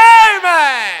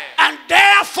 Amen. And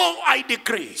therefore I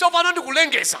decree, Tsopano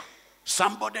ndikulengeza,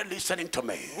 somebody listening to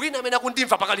me wina amene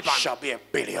akundimva pakali pano shall be a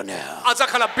billionaire.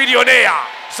 adzakhala bilioneya,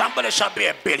 Somebody shall be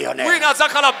a billionaire. wina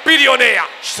adzakhala bilioneya,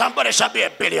 Somebody shall be a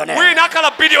billionaire. wina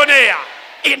akhala bilioneya,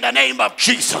 In the name of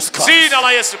Jesus Christ. dzina la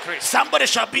Yesu Khristu. Somebody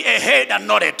shall be a head and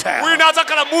not a tail. Wina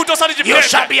adzakhala mutu osati You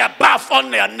shall chipete, be above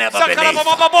only and never adzakhala beneath.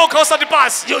 pamwamba pokha osati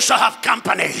pansi, You shall have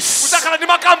companies. udzakhala ndi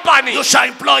makampani, You shall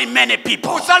employ many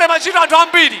people. udzalema ntchito anthu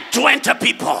ambiri, 20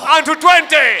 people. anthu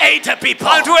 20, 80 people.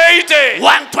 anthu 80,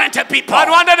 120 people.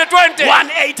 anthu 120,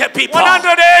 180 people.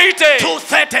 180,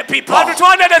 230 people. anthu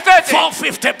 230,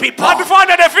 450 people. anthu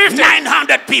 450,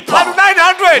 900 people. anthu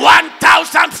 900,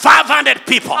 1,500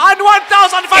 people. anthu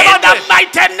In 1,500. the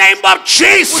mighty name of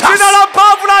Jesus. Dzina la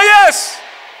mphamvu la Yesu.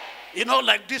 You know,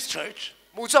 like this church,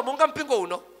 Muza monga mpingo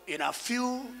uno, in a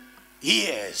few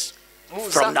years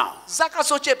muza from now, zaka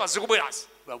zochepa zikubwerazi,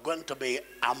 we're going to be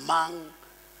among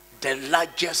the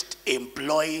largest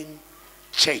employing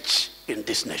church in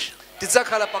this nation.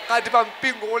 tidzakhala pakati pa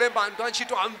mpingo olemba anthu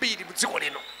antchito ambiri mu dziko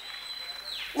lino.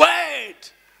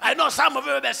 Wait, I know some of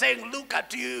you will be saying, look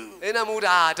at you. Ena muti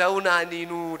taonani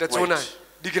inu, tadzionani,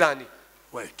 dikirani,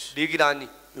 Wait, dikirani,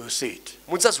 you see it.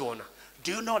 mudzaziona.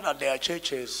 Do you know that there are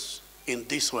churches in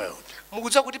this world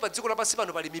Mukudziwa kuti pa dziko lapansi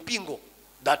pano pali mipingo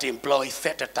that employ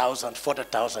 30,000,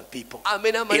 40,000 people amene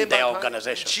in amalemba their anthu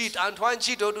organizations? anthu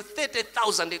antchito to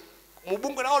 30,000 mu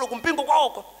bungwe lawolo kumpingo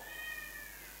kwawoko.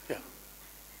 Yeah.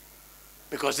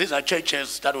 Because these are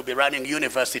churches that will be running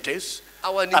universities,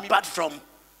 Awa ni apart from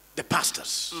the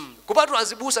pastors. kupatula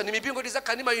azibusa ni mipingo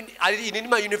tidzakhala ndi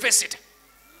ma university.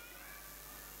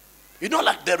 You know,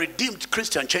 like the Redeemed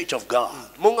Christian Church of God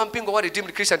Monga mpingo wa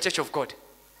Redeemed Christian Church of God.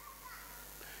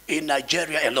 in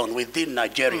Nigeria alone, within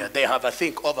Nigeria, they have, I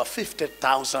think, over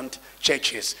 50,000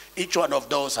 churches. Each one of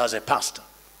those has a pastor.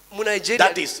 Mu Nigeria,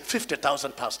 That is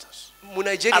 50,000 pastors. mu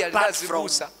Nigeria Apart from,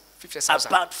 azibusa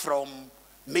 50,000. apart from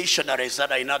missionaries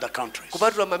that are in other countries.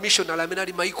 Kupatula ma missionary amene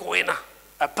ali maiko ena.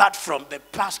 Apart from the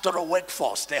pastoral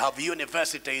workforce, they have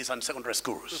universities and secondary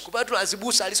schools Kupatula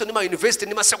azibusa aliso ni ma university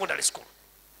ni ma secondary school.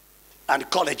 and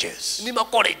colleges. Ni ma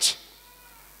college.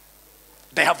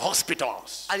 They have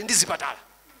hospitals. Ali ndi zipatala.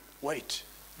 Wait,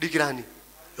 Dikirani.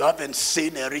 you haven't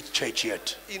seen a rich church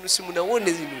yet. Inu simunaone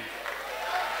inu.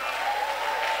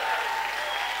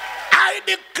 I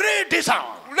decree this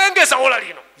hour, Kulengeza ola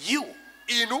lino. you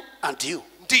Inu and you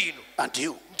ndinu and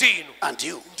you ndinu and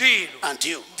you ndinu and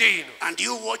you ndinu and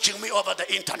you watching me over the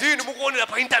internet, ndinu mukuonera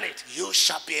pa internet you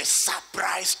shall be a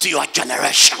surprise to your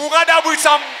generation.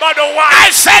 mukadabwitsa m'bado I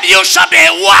wanu said you shall be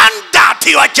a wonder to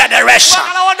your generation.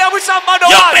 mwakala wadabwitsa m'bado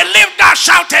You wanu. believe that?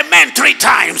 Shout amen 3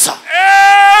 times.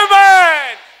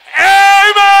 Amen.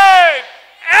 Amen.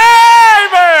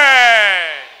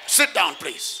 Amen. Sit down,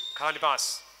 please. Khalani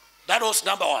basi. That was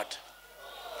number what?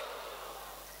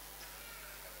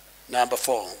 Number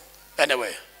 4.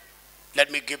 Anyway,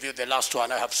 let me give you the last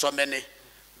one. I have so many,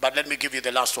 but let me give you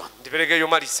the last one. Ndipereke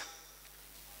yomaliza.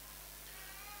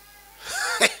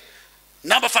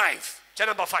 Number 5. Cha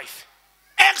number 5.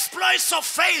 Exploits of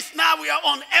faith. Now we are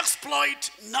on exploit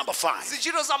number 5.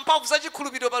 Zichito za mphamvu za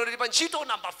chikhulupiriro pano tili pa ntchito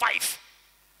number 5.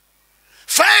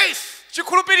 Faith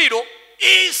Chikhulupiriro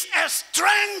is a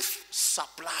strength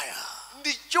supplier,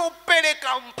 ndi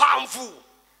chopereka mphamvu,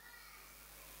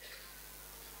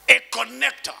 a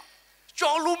connector,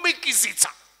 cholumikizitsa,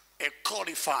 a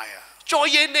qualifier,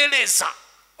 choyeneleza,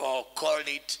 or call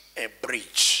it a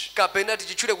bridge. kapena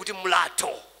tichitchule kuti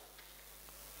mlato.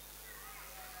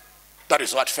 That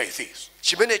is what faith is.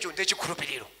 Chimenecho ndi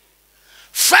chikhulupiriro.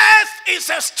 Faith is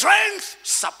a strength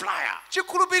supplier,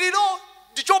 Chikhulupiriro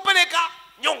ndi chopereka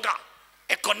nyonga,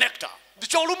 a connector, ndi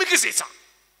cholumikizitsa,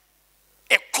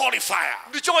 a qualifier,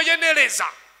 ndi choyeneleza,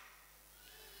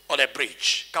 or a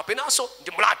bridge. kapenanso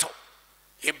ndi mlato.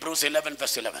 Hebrews 11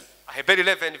 verse 11. Aheberi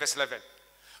 11 verse 11.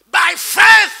 By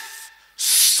faith,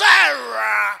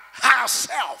 Sarah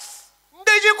herself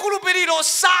Ndi chikhulupiriro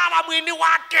Sara mwini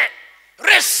wake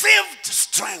received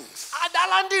strength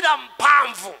adalandira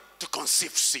mphamvu to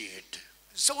conceive seed.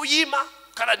 zoyima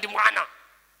kana ndi mwana.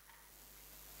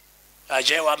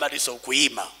 Ajewa amadiso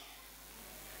kuima.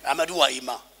 Amadu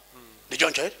waima.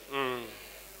 Ndijonje?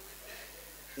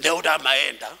 Ndeuda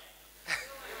maenda.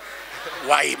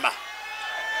 Waima.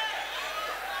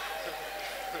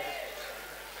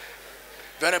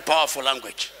 Very powerful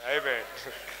language. Amen.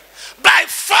 By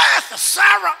faith,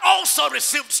 Sarah also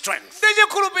received strength Ndi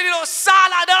chikhulupiriro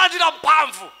Sara adalandira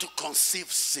mphamvu to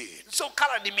conceive seed.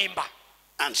 zokhala ndi mimba,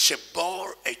 And she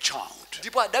bore a child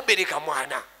ndipo adabereka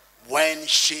mwana when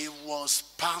she was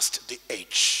past the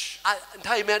age.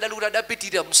 nthawi imene adali kuti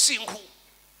adapitirira msinkhu.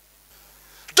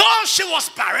 Though she was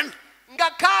barren,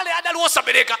 Ngakhale adali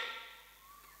wosabereka,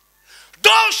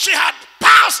 though she had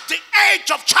passed the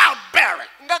age of childbearing,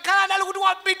 ngakhale adali kuti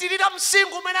wapitirira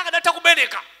msinkhu umene akadatha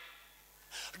kubereka,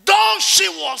 though she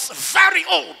was very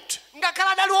old,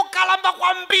 ngakhale adali wokalamba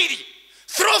kwambiri,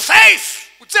 through faith,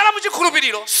 kudzera mu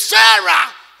chikhulupiriro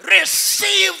Sarah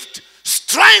received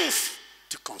strength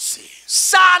to conceive.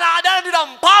 Sara adalandira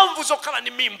mphamvu zokhala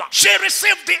ndi mimba, She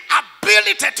received the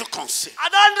ability to conceive.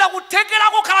 adalandira kuthekera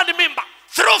kokhala ndi mimba.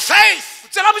 Through faith,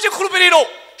 Kudzera mu chikhulupiriro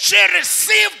she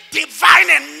received divine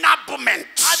enablement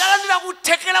adalandira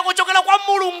kuthekera kochokera kwa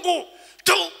Mulungu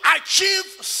to achieve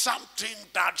something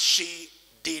that she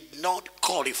did not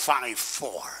qualify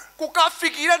for.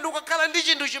 kukafikira ndi kukhala ndi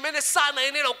chinthu chimene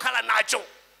sanayenera kukhala nacho.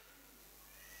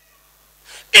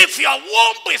 If your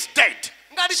womb is dead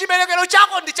Ngati chiberekero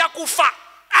chako ndi chakufa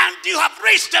and you have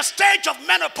reached the stage of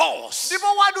menopause,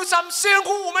 ndipo wadutsa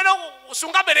msinkhu umene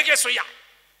sungaberekenso ya,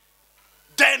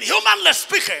 then humanly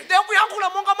speaking, ndiye kuyankhula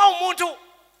monga mwa umunthu,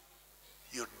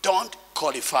 you don't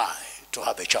qualify to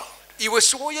have a child. iwe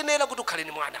siwoyenera kuti ukhale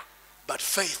ndi mwana. But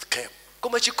faith came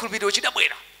Koma chikhulupiriro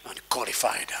chidabwera and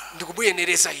qualified her. ndi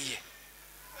kumuyenereza iye.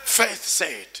 Faith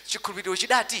said, Chikhulupiriro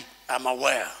chidati I'm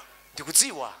aware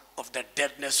ndikudziwa of the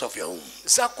deadness of your womb.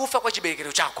 zakufa kwa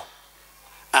chiberekero chako,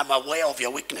 I'm aware of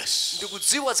your weakness.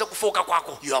 ndikudziwa zakufoka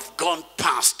kwako, You have gone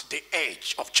past the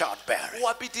age of childbearing.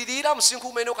 wapitirira msinkhu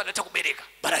umene ukadatha kubereka.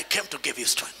 But I came to give you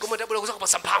strength. Koma ndabwera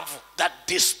kuzakupasa mphamvu That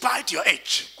despite your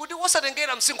age, kuti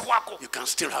wosatengera msinkhu wako you can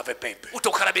still have a baby.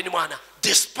 utokhala beni mwana,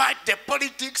 Despite the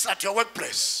politics at your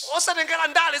workplace, osatengera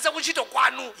ndale zakuntchito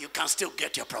kwanu you can still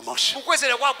get your promotion.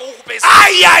 kukwezera kwako ukupeza.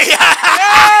 Ay, ay,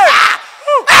 ay.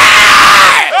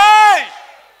 Hey!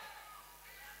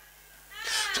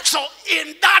 So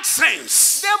in that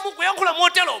sense, Ndiye mukuyankhula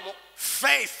moteromo,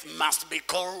 faith must be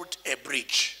called a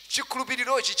bridge.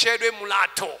 chikhulupiriro chichedwe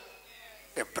mlato.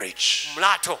 A bridge.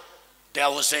 Mlato. There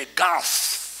was a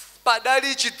gulf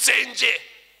Padali chidzenje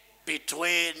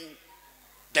between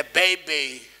the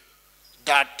baby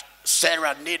that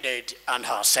Sarah needed and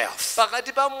herself.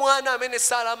 pakati pa mwana amene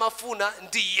Sara amafuna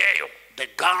ndi iyeyo. The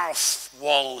gulf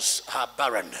was her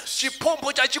barrenness,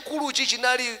 Chipombo chachikuluchi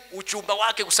chinali uchumba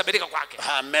wake kusabereka kwake,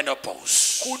 her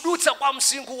menopause, kudutsa kwa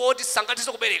msinkhu woti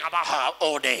sangatizo kubereka papa, her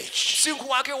old age. msinkhu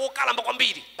wake wokalamba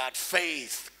kwambiri. But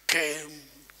faith came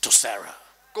to Sarah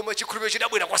Koma chikhulupiriro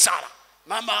chidabwera kwa Sara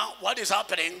Mama, what is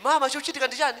happening? Mama chochitika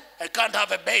ndi chani? I can't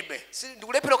have a baby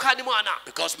Ndikulephera kukhala ndi mwana.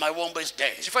 because my womb is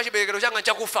dead. Chifukwa chiberekero changa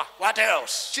nchakufa. What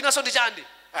else? Chinanso ndi chani?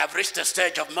 I have reached the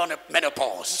stage of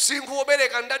menopause. Msinkhu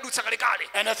wobereka ndadutsa kalekale.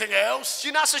 Anything else?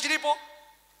 Chinanso chilipo?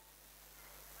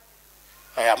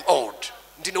 I am old.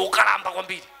 Ndine ukalamba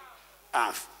kwambiri.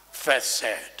 And faith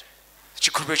said,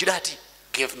 Chikhulupiriro chidati,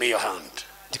 give me your hand.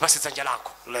 ndipase dzanja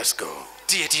lako. Let's go.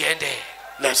 Tiye tiyende.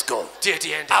 Let's go. Tiye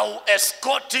tiyende. I will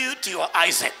escort you to your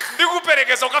Isaac.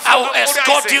 Ndikuperekeza I ukafika will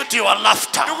escort you to your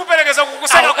laughter. Ndikuperekeza I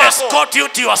kukusana will kwako. escort you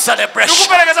to your celebration.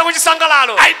 Ndikuperekeza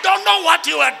kuchisangalalo. I don't know what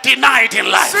you are denied in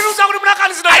life. Siruza kuti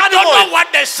munakanizidwa I chani don't know moyo.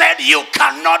 what they said you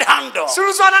cannot handle.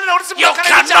 Siruza ananena kuti You simungakhale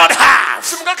cannot ndi have.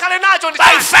 simungakhale nacho ndi By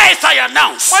chani. faith I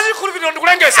announce. Mwa chikhulupiriro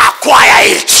ndikulengeza.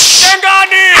 Acquire it.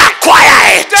 Tengani.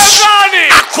 Acquire it. Tengani.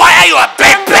 Acquire your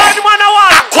Tengani baby. mwana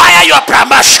wanu. Acquire your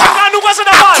promotion. Tengani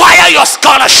ukwasana wanu. Acquire your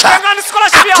scholarship. Tengani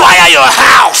scholarship yako. Acquire your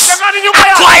house. Tengani nyumba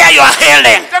yako. Acquire your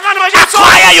healing. Tengani machiritso.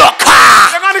 Acquire your car.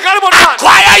 Tengani gari moto yanu.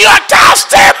 Acquire your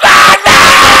testimony.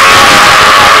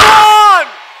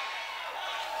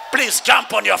 Please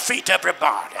jump on your feet,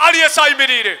 everybody, Aliyesa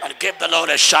imirire. and give the Lord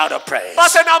a shout of praise.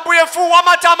 Pase na mbuye mfuwu wa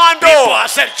matamando. People, I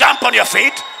said jump on your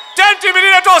feet. Tenti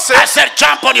imirire tose. I said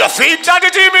jump on your feet Tenti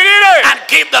tiyimirire. and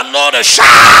give the Lord a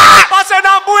shout. Pase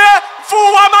na mbuye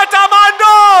mfuwu wa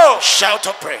matamando. Shout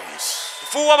of praise.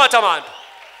 Mfuwu wa matamando.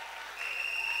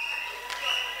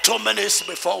 2 minutes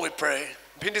before we pray.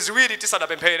 Mphindi ziwiri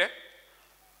tisadapemphere.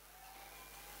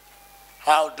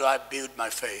 How do I build my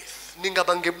faith?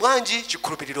 Ningapange bwanji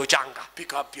chikhulupiriro changa.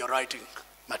 Pick up your writing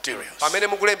materials. Pamene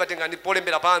mukulemba tengani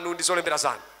polembera panu ndi zolembera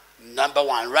zanu. Number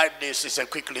 1, write this. It's a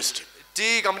quick list.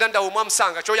 Ti kamutanda umwe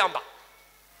msanga choyamba.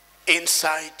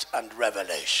 Insight and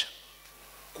revelation.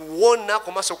 Kuona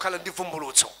komanso kukhala ndi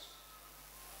vumbulutso.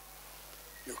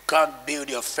 You can't build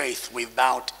your faith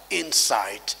without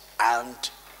insight and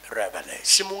revelation.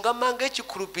 Simungamange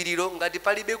chikhulupiriro ngati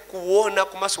palibe kuona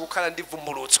komanso kukhala ndi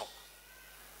vumbulutso.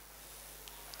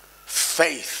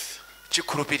 Faith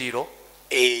Chikhulupiriro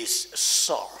is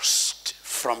sourced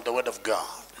from the word of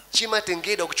God.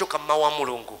 chimatengedwa kuchoka mawu a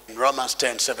Mulungu. In Romans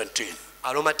 10:17.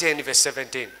 Aroma 10 verse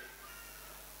 17.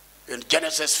 In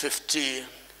Genesis 15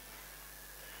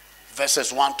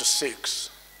 verses 1 to 6.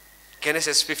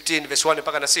 Genesis 15 verse 1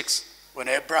 mpaka na 6. When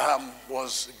Abraham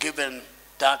was given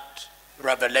that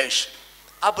revelation,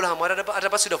 Abrahamu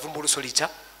atapasidwa vumbulutso licha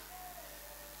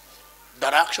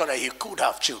that actually he could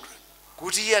have children,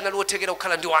 kuti iye anali wothekera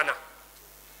kukhala ndi wana.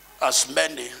 as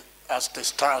many as the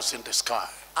stars in the sky.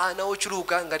 Ana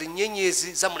ochuluka ngati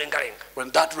nyenyezi za mlengalenga.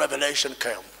 When that revelation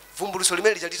came, Vumbulutso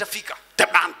limene lija litafika, the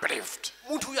man believed.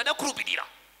 munthu uyu adakhulupirira.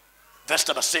 Verse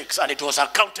number 6, and it was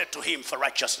accounted to him for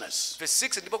righteousness. Verse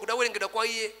 6 ndipo kudawerengedwa kwa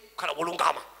iye kukhala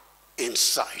wolungama.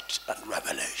 Insight and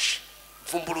revelation.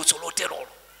 Vumbulutso loterolo.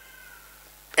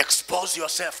 Expose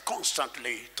yourself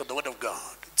constantly to the word of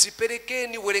God.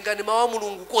 Dziperekeni werengani mawu a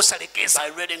Mulungu kosalekeza. By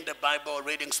reading the Bible,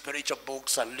 reading spiritual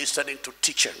books, and listening to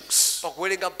teachings.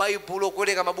 Pakuwerenga baibulo,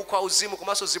 kuwerenga mabuku auzimu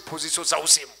komanso ziphunzitso za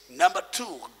uzimu. Number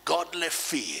 2, godly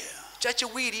fear.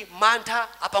 Chachiwiri, mantha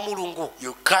apa Mulungu.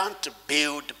 You can't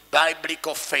build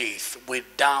biblical faith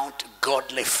without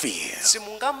godly fear.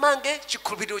 Simungamange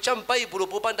chikhulupiriro cha m'baibulo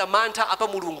popanda mantha apa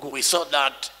Mulungu. We saw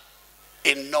that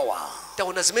in Noah.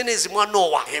 Taona zimenezi mwa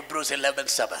Nowa. Hebrews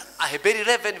 11:7. Aheberi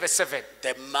 11 verse 7.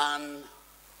 The man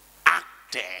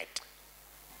acted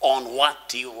on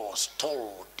what he was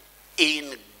told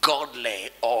in godly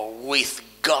or with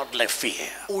godly fear.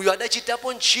 Uyo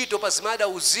adachitapo ntchito pa zimene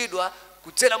adauzidwa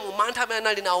kudzera mu mantha amene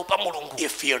anali nawo pa Mulungu.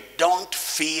 If you don't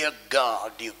fear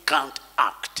God, you can't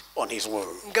act on his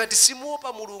word. Ngati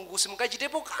simuopa Mulungu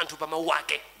simungachitepo kanthu pa mawu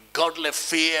ake. Godly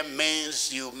fear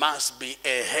means you must be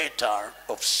a hater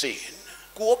of sin.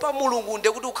 Kuopa Mulungu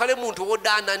ndekuti ukhale munthu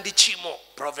wodana ndi tchimo.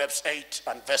 Proverbs 8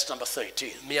 and verse number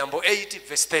 13. Miyambo 8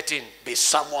 verse 13. Be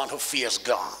someone who fears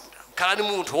God. Khalani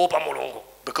munthu wopa Mulungu.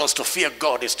 Because to fear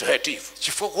God is to hate evil.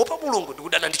 Chifukwa kuopa Mulungu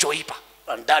ndikudana ndi choyipa.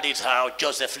 And that is how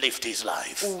Joseph lived his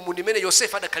life. Umu ndimene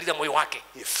Yosefu adakhalira moyo wake.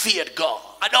 He feared God.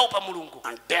 Adaopa Mulungu.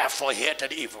 And therefore he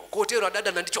hated evil. Kotero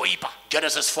adadana ndi choyipa.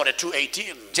 Genesis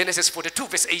 42:18. Genesis 42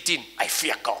 verse 18. I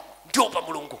fear God. Ndiopa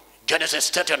Mulungu. Genesis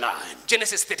 39.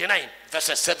 Genesis 39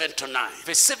 verses 7 to 9.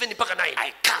 verse 7 mpaka 9.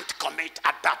 I can't commit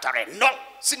adultery. No.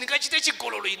 Sindingachite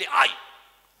chigololo ine ayi.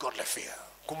 Godly fear.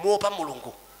 Kumuopa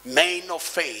Mulungu. Men of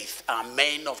faith are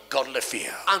men of godly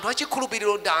fear. Anthu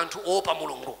achikhulupiriro ndi anthu oopa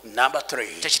Mulungu. Number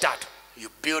 3. Chachitatu. You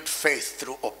build faith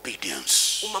through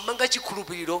obedience. umamanga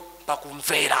chikhulupiriro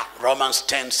pakumvera. Romans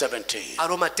 10:17.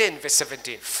 Aroma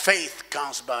 10:17. Faith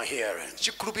comes by hearing.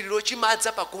 Chikhulupiriro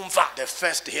chimadza pakumva. The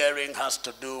first hearing has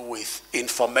to do with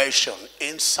information,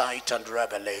 insight, and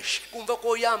revelation. Kumva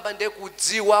koyamba ndiye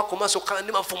kudziwa komanso kukhala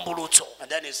ndi mavumbulutso.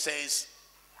 And then it says,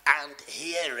 and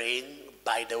hearing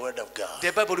by the word of God.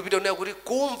 The Bible lipita unena kuti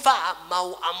kumva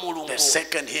mawu a Mulungu. The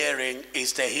second hearing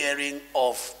is the hearing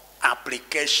of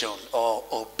application or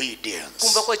obedience.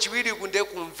 Kumva kwa chiwiri kunde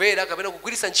kumvera kapena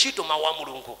kugwiritsa ntchito mawu a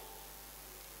Mulungu.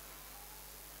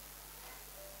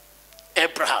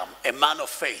 Abraham, a man of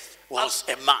faith, was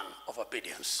a man of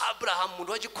obedience. Abraham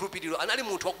munthu wachikhulupiriro anali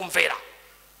munthu wakumvera.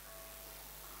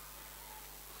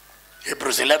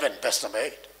 Hebrews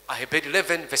 11:8. Ahebreyu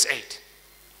 11:8.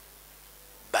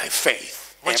 By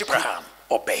faith, Abraham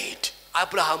obeyed.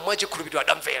 Abraham wachikhulupiriro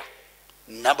adamvera.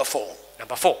 Number 4.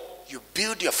 Number 4. You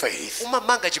build your faith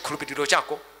Umamanga chikhulupiriro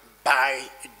chako by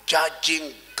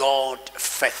judging God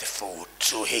faithful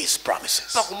to his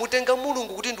promises. pakumutenga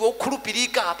Mulungu kuti ndi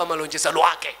wokhulupirika pa malonjezano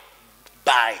ake.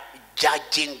 By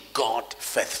judging God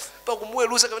faithful.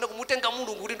 Pakumuweruza kapena kumutenga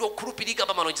Mulungu kuti ndi wokhulupirika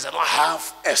pa malonjezano ake.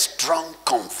 Have a strong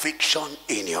conviction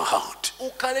in your heart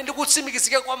Ukhale ndi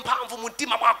kutsimikizika kwa mphamvu mu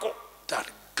mtima mwako that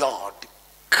God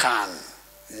can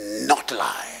not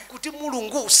lie. kuti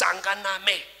Mulungu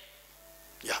sanganame.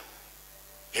 Yeah.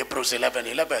 Hebrews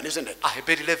 11:11, isn't it?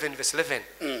 Ahebreyu 11:11.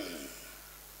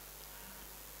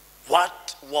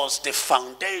 What was the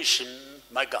foundation,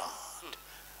 my God,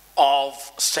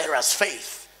 of Sarah's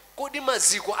faith? Kodi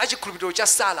maziko a chikhulupiriro cha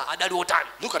Sara adali otani?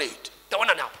 Look at it.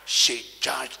 Taona napo. She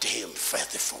judged him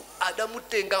faithful.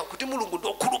 Adamutenga kuti Mulungu ndi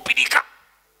wokhulupirika.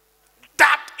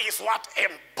 That is what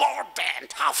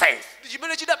emboldened her faith.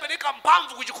 Chimene chidapereka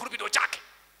mphamvu ku chikhulupiriro chake.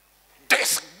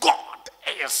 This God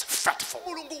is faithful.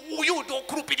 Mulungu uyu ndi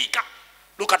wokhulupirika.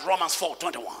 Look at Romans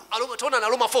 4:21. Taona na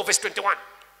Roma 4:21.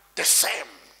 The same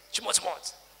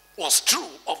Chimodzimodzi. was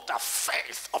true of the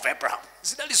faith of Abraham.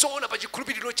 Zidali zoona pa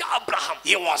chikhulupiriro cha Abraham.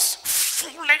 He was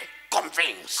fully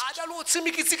convinced Adali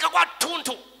otsimikizika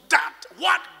kwathunthu that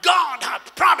what God had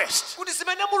promised, kuti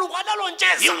zimene Mulungu he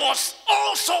adalonjeza was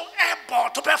also able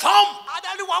to perform.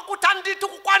 adali wakuti ndithu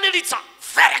kukwaniritsa.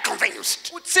 Very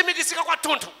convinced. Kutsimikizika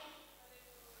kwathunthu.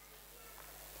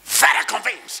 Very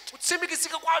convinced.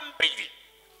 Kutsimikizika kwambiri.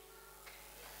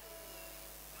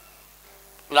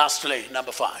 Lastly,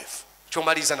 number 5.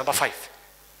 Chomaliza number 5.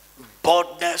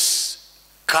 Boldness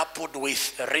coupled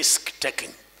with risk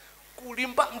taking.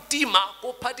 Kulimba mtima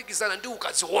kophatikizana ndi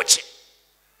ukadziwotche.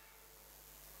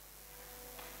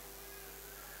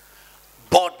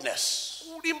 Boldness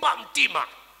Kulimba mtima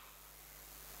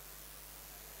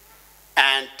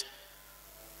and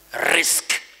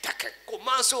risk taking.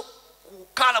 komanso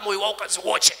kukhala moyo wa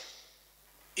ukadziwotche.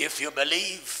 If you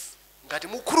believe Ngati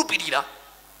mukhulupirira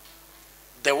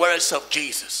the words of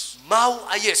Jesus, mawu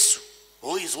a Yesu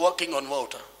who is walking on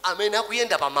water, amene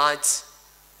akuyenda pa madzi,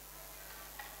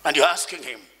 and you're asking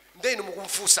him, ndenu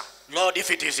mukumfunsa, Lord,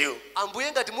 if it is you,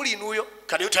 Ambuye ngati muli inuyo,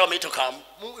 can you tell me to come?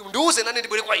 ndiuze nane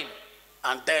ndibwere kwa inu.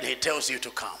 And then he tells you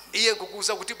to come. Iye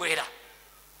nkukuza kuti bwera.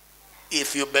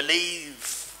 If you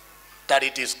believe that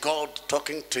it is God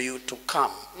talking to you to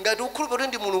come, Ngati ukhulupirira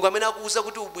ndi Mulungu amene akuuza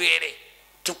kuti ubwere,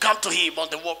 to come to him on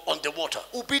the water,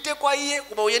 upite kwa iye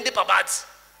koma uyende pa madzi,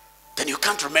 then you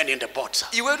can't remain in the boat, sir.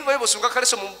 iwetu paipo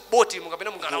sungakhalenso mu boti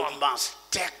mukapena You mungalawa. must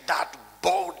take that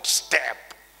bold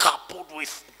step coupled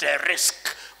with the risk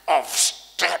of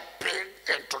stepping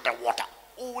into the water.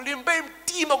 Ulimbe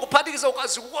mtima kuphatikiza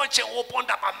ukadziwotche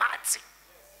woponda pa madzi.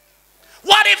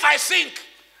 What if I sink?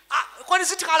 Kwani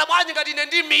sitikhala bwanji ngati ine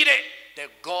ndimire? The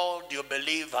God you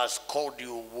believe has called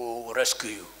you will rescue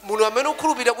you. Mulungu amene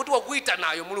ukhulupirira kuti wakuita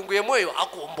nayo Mulungu yemweyo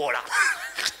akuombola.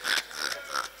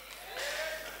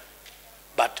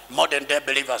 But modern day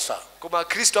believers, sir, Koma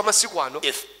Khristu amasiku ano,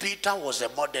 if Peter was a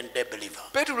modern day believer,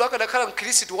 Petro akadakhala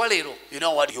mkhristu wa lero, you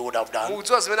know what he would have done?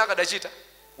 mukudziwa zimene akadachita?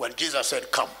 When Jesus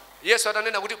said, come, Yesu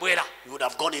atanena kuti bwera, he would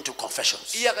have gone into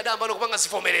confessions. iye akadayamba kupanga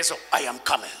zivomerezo. I am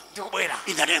coming. Ndikubwera.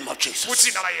 In the name of Jesus.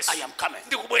 Mudzina la Yesu. I am coming.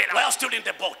 Ndikubwera. While still in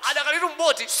the boat. Adakalira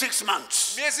mboti 6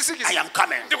 months. miezi I 6. am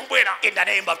coming. Ndikubwera. In the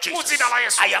name of Jesus. Mudzina la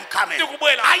Yesu. I am coming.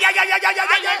 Ndikubwera. Ay, ay, ay, ay, ay,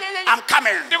 ay, ay, ay. I'm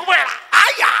coming. Ndikubwera.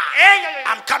 Ay, ay. Ay.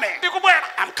 I'm coming. Ndikubwera.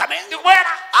 I'm coming.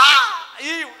 Ndikubwera.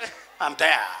 Iyo. I'm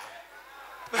there.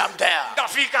 I'm there.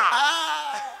 Ndafika.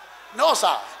 No,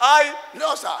 sir. Ai.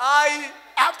 No, sir. Ai.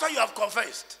 After you have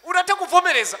confessed, Unataka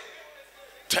kuvomereza.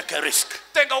 take a risk.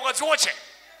 Tenga ukadziwotche.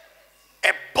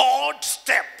 A bold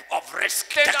step of risk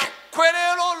Tenga taking.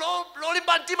 kwerero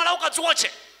lolimba mtima la ukadziwotche.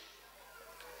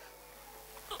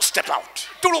 Step out.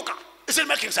 Tuluka. Is it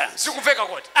making sense? Sikuveka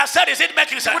kodi. I said, is it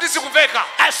making sense? Kuti sikuveka.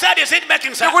 I said, is it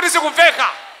making sense? Kuti sikuveka.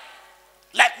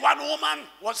 Like one woman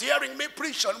was hearing me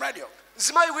preach on radio.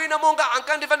 Zimayi wina monga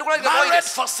ankandiva ndikulalika Married kwa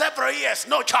for several years,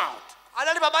 no child.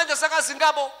 Adali babanja saka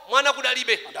zingapo mwana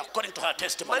kudalibe. And according to her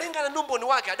testimony, Malinga na numboni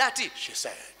wake adati. she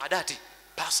said, Adati.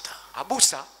 Pastor,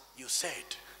 Abusa. you said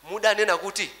Muda nena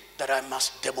kuti. that I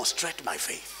must demonstrate my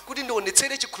faith. Kuti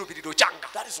ndionetsere chikhulupiriro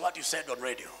changa. That is what you said on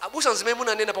radio. Abusa nzimene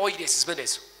munanena pa wireless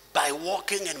zimenezo. By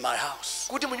walking in my house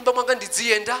Kuti munyumba mwanga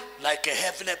ndidziyenda like a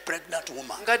heavily pregnant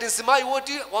woman. ngati nzimayi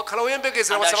woti wakhala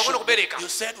woyembekezera And I wasaba kubereka. you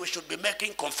said we should be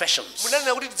making confessions.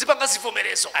 Munanena kuti tidzipanga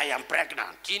zivomerezo. I am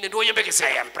pregnant. Ine ndiwoyembekezera.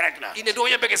 I am pregnant. Ine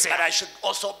ndiwoyembekezera. But I should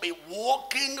also be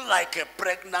walking like a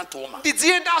pregnant woman.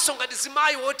 Ndidziyendanso ngati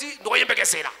zimayi woti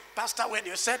ndiwoyembekezera. Pastor, when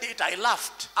you said it, I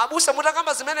laughed. Abusa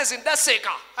mutakamba zimenezi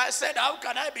ndaseka. I said, how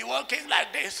can I be walking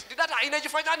like this? Ndidati ine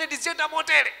chifukwa chani ndiziyenda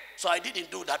motere. So I didn't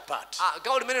do that part.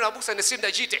 Gawo limene abusa ine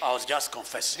sindachite. I was just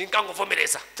confessing.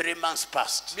 Ndinkangovomereza. 3 months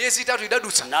passed. Miyezi itatu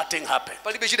idadutsa. Nothing happened.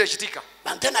 Palibe chidachitika.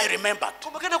 And then I remembered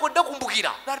Koma kenako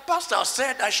ndakumbukira. that pastor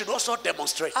said I should also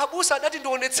demonstrate. Abusa adati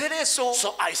ndionetsereso.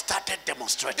 So I started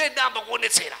demonstrating. Ndendamba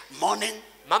kuonetsera. Morning,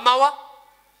 Mamawa.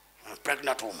 I'm a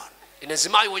pregnant woman. Ine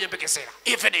zimayi woyembekezera.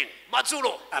 Evening,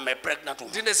 Madzulo. I'm a pregnant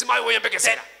woman. Ndine zimayi The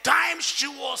woyembekezera. time she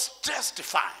was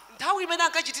testifying, Nthawi imene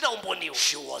ankachitira umboniwo.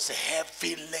 she was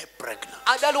heavily pregnant.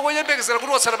 Adali woyembekezera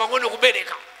kuti wasala pang'ono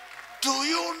kubereka. Do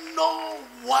you know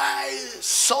why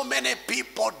so many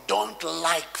people don't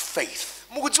like faith?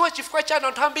 Mukudziwa chifukwa chani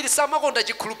anthu ambiri samakonda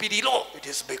chikhulupiriro. It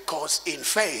is because in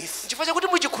faith, Chifukwa chakuti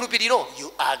muchikhulupiriro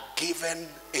you are given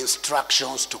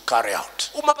instructions to carry out.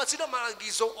 umapatsidwa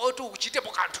malangizo oti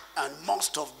uchitepo kanthu. And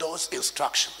most of those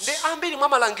instructions Ndi ambiri mwa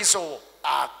malangizowo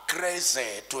are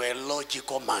crazy to a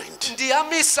logical mind. ndi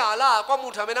amisala kwa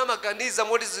munthu amene amaganiza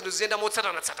moti zinthu ziyenda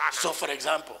motsatana-tsatana. So for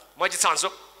example,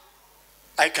 Mwachitsanzo,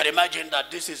 I can imagine that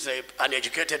this is an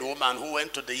educated woman who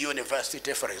went to the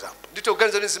university, for example. ndithu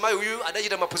kuganiza kuti mzimayi uyu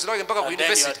adachita maphunziro ake mpaka ku And then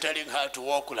you are university. telling her to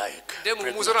walk like. Ndi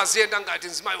mumuzo aziyenda ngati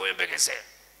mzimayi woyembekezera.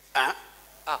 Huh?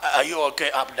 Are you okay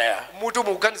up there? Mutu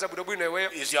mukuganiza bwinobwino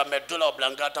iweyo. Is your medulla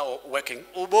oblongata working?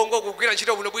 Ubongo kugwira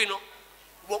ntchito bwinobwino.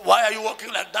 Why are you walking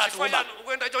like that, Chifukwa woman? chani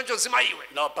ukuyenda choncho mzimayi iwe.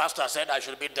 No, pastor said I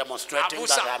should be demonstrating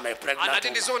that I'm a pregnant anati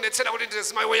woman. ndizionetsera kuti ndine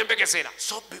mzimayi woyembekezera.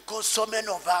 So because so many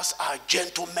of us are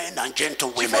gentlemen and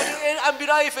gentlewomen,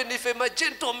 Ambiri a ife ndife ma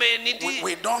gentlemen ndi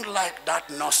we don't like that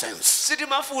nonsense.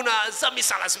 sitimafuna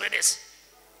zamisala zimenezi.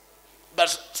 But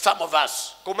some of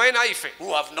us Koma ena ife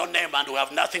who have no name and who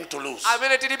have nothing to lose,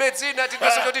 amene tilibe dzina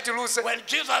tilibenso choti tiluse. when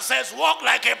Jesus says walk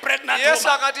like a pregnant Yesu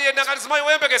woman, akati yenda ngati mzimayi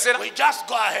woyembekezera. we just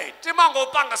go ahead.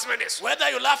 Timangopanga zimenezo. Whether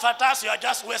you laugh at us, you are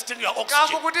just wasting your Kambu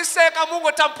oxygen. kutiseka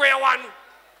mungotaya mpweya wanu.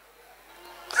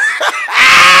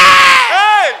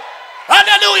 Hey!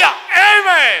 Hallelujah!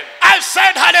 Amen. I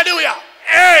said hallelujah.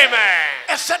 Amen.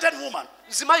 A certain woman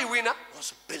Mzimayi wina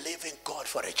was believing God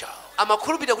for a child.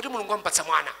 amakhulupirira kuti Mulungu amupatsa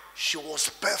mwana. She was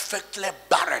perfectly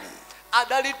barren.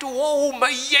 Adalitu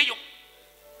wowuma iyeyo.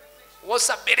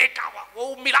 Wosaberekawa,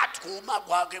 wowumiratu. Kuma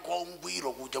kwake kwa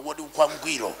ungwiro kuja kodi kwa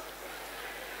ngwiro.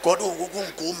 Kodi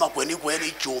ukunguma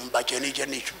kweni chumba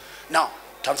chenicho. Now,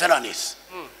 tamfelanis.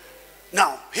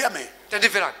 Now, hear me.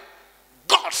 Tandimverani.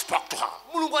 God spoke to her.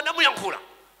 Mulungu anamuyankhula.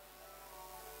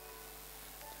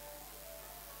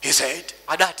 He said,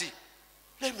 Adati,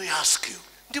 let me ask you,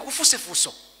 ndikufunse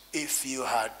funso. if you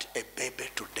had a baby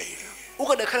today,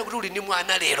 Ukanakhala kuti uli ndi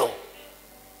mwana lero.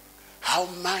 how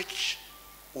much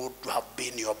would have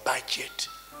been your budget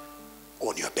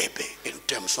on your baby in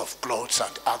terms of clothes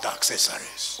and other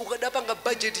accessories? Ukadapanga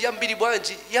budget yambiri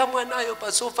bwanji ya mwanayo pa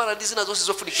zovala ndi zina zonse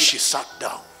zofunikira. She sat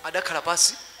down, Adakhala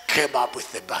pasi, came up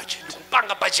with the budget.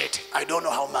 kupanga budget. I don't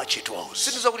know how much it was.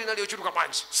 Sindiza kuti inali yochuluka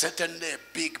bwanji. Certainly a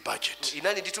big budget.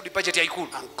 Inali ndithu ndi budget yayikulu.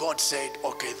 And God said,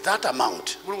 okay, that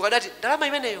amount, Mulungu adati, ndalama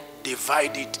imeneyo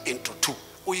divide it into two.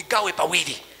 uyigawe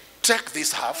pawiri. Take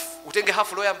this half Utenge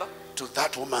hafu loyamba to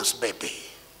that woman's baby.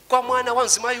 kwa mwana wa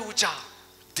mzimayi uja.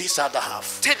 This other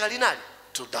half Teka linali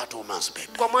to that woman's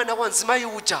baby. kwa mwana wa mzimayi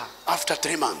uja. After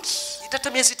 3 months, Itatha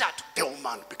miyezi 3. the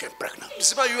woman became pregnant.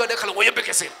 Mzimayi uyu adakhala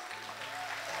woyembekezera.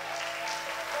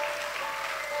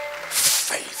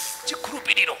 Faith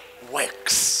Chikhulupiriro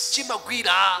works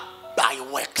chimagwira by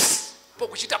works.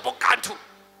 pokuchitapo kanthu.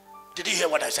 Did you hear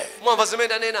what I said? Mwamva zimene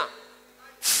ndanena?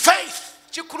 Faith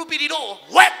Chikhulupiriro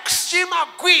works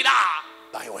chimagwira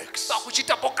by works.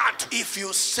 pakuchitapo kanthu. If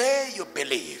you say you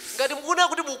believe, Ngati mukuna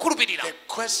kuti mukhulupirira, the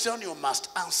question you must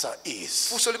answer is,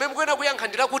 funso limene mukuyenda kuyankha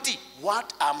ndila kuti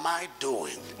what am I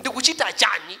doing ndikuchita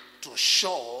chani to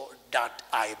show that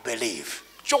I believe?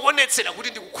 choonetsera kuti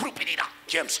ndikukhulupirira.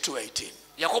 James 2:18.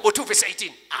 Yakobo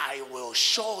 2:18. I will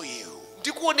show you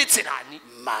Ndikuonetserani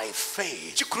my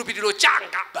faith chikhulupiriro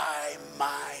changa by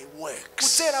my works.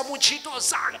 kudzera mu ntchito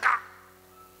zanga.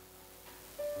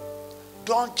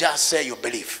 Don't just say you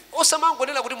believe.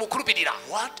 Osamangonena kuti mukhulupirira.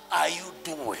 What are you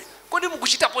doing Kodi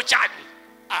mukuchitapo chani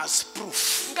as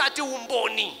proof ngati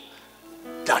umboni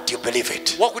that you believe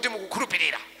it? wakuti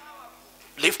mukukhulupirira?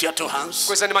 Lift your two hands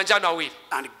Kwezani manja anu awiri.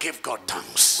 and give God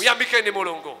thanks. Muyamikeni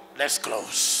Mulungu. Let's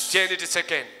close. Tiyeni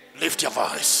titsekeni. Lift your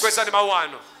voice. Kwezani mawu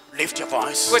anu. Lift your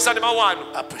voice. Kwezani mawu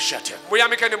anu. Appreciate him.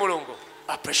 Muyamikeni Mulungu.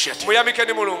 Appreciate him.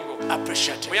 Muyamikeni Mulungu.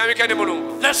 Appreciate him. Muyamikeni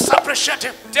Mulungu. Let's appreciate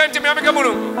him. Tiyeni muyamike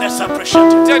Mulungu. Let's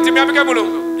appreciate him. Tiyeni muyamike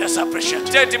Mulungu. Let's appreciate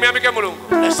him. Tiyeni muyamike Mulungu.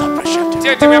 Let's appreciate him.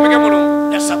 Tiyeni muyamike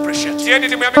Mulungu. Let's appreciate him.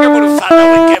 Tiyeni muyamike Mulungu. Father,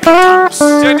 we give you thanks.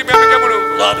 Tiyeni muyamike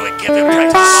Mulungu. Lord, we give you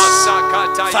praise.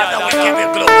 Father, we give you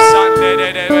glory.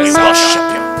 We worship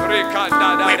you.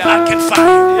 We magnify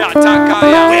you.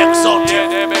 We exalt you.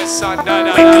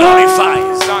 We glorify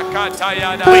you.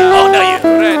 We honor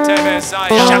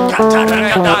you.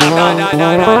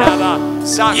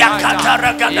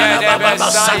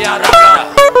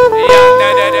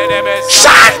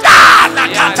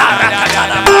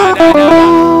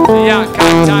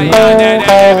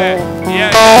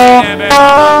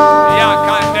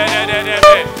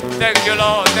 Thank you,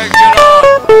 Lord. Thank you,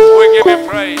 Lord. We give you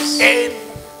praise. In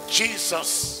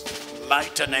Jesus'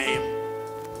 mighty name,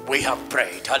 we have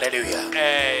prayed. Hallelujah.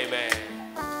 Amen.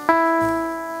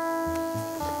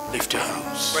 Lift your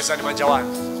hands. Kwezani manja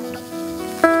wanu.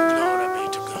 Glory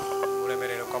be to God.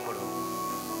 Ulemerero kwa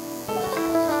Mulungu.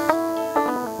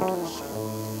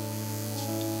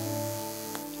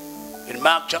 In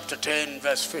Mark chapter 10,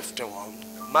 verse 51,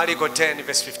 Marko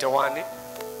 10:51.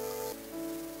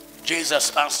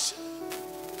 Jesus asked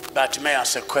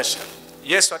Bartimaeus a question.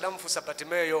 Yesu adamufunsa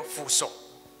Bartimeyo funso.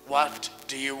 What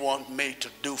do you want me to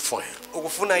do for you?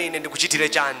 Ukufuna ine ndikuchitire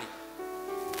chani?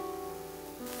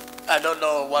 I don't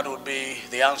know what would be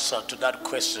the answer to that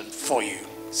question for you.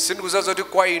 Sindikuzaza kuti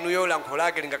kwa inuyo lankho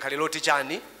lake lingakhale loti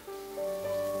chani.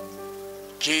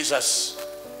 Jesus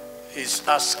is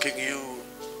asking you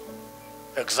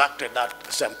exactly that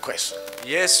same question.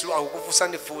 Yesu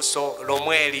akukufunsani funso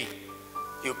lomweli.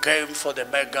 You came for the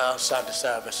mega Sunday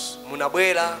service,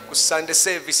 Munabwera ku Sunday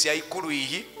service ya ikulu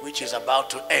iyi which is about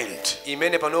to end.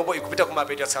 imene panopo ikupita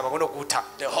kumapeto atsama kono kutha.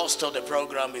 The host of the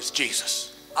program is Jesus.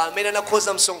 Amene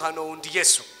anakhoza msonkhano ndi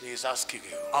Yesu. He is asking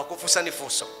you, Akufunsani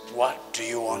funso. what do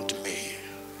you want me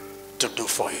to do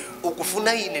for you?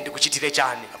 Ukufuna ine ndikuchitire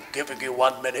chani? I'm giving you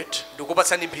 1 minute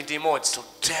Ndikupatsani mphindi imodzi. to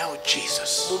tell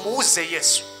Jesus Mumuuze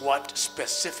Yesu what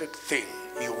specific thing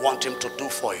you want him to do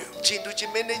for you. chinthu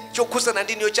chimene chokhuzana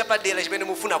ndiniyo chapadera chimene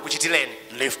mufuna akuchitireni.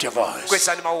 Lift your voice.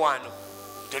 Kwezani mawu anu.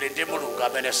 Tili ndi Mulungu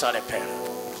amene salepera.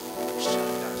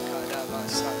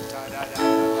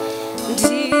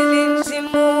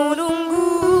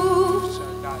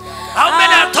 How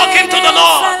many are talking to the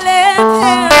Lord?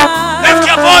 Lift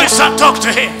your voice and talk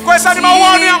to him. Kwezani mawu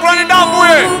anu yankhulani ndi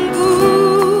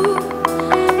Ambuye.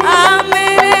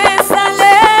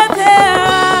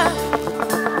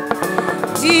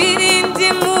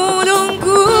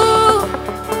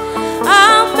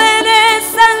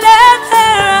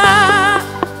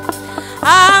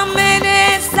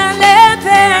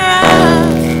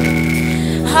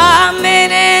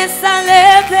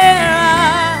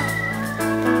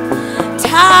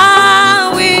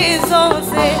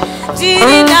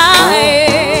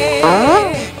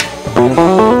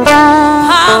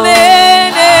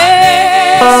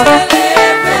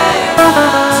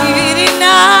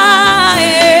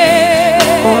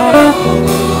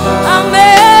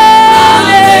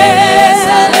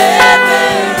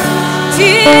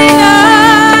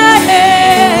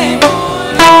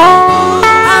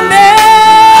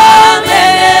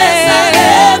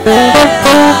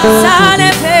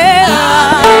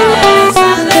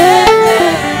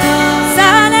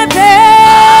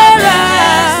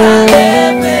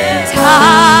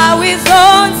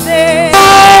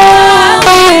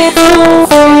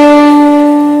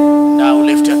 Now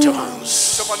lift your two hands.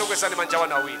 Tsopano kwezani manja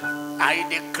wanu awiri. I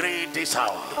decree this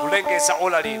hour Kulengeza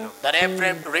ola lino. that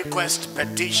every request,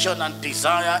 petition, and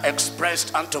desire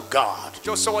expressed unto God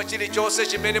Chosowa chilichonse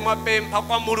chimene mwapempha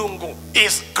kwa Mulungu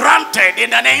is granted in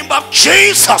the name of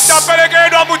Jesus.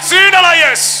 chaperekedwa mu dzina la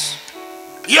Yesu.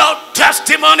 Your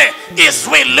testimony is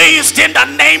released in the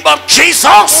name of Jesus.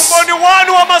 Umboni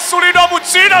wanu wamasulidwa mu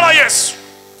dzina la Yesu.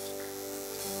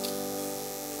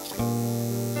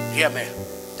 Hear me.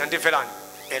 Tandimverani.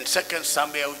 In 2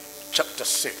 Samuel chapter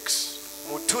 6,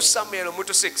 Mu 2 Samuel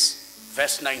mutu 6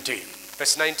 verse 19.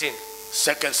 verse 19.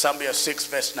 2 Samuel 6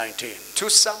 verse 19. 2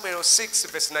 Samuel 6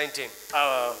 verse 19.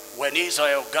 When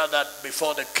Israel gathered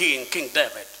before the king, King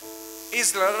David,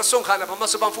 Israel anasonkhana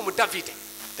pamaso pa mfumu Davide.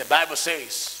 the Bible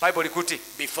says, Bible likuti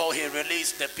before he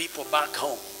released the people back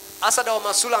home, asadawa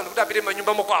masula anthu kuti apite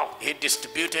manyumba mokwawo. he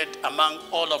distributed among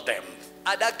all of them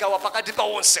Adagawa pakati pa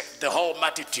onse. the whole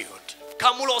multitude,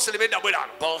 Khamu lonse limene dabwerano.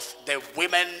 both the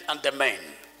women and the men.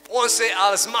 Onse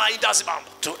azimayi ndi azibambo.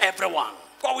 To everyone,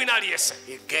 Kwa wina aliyese.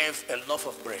 he gave a loaf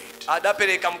of bread,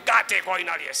 Adapereka mkate kwa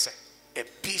wina aliyese. a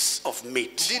piece of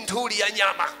meat, Ndi nthuli ya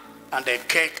nyama. and a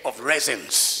cake of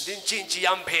raisins. Ndi nchinchi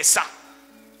ya mphesa.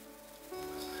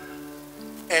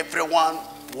 Everyone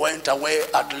went away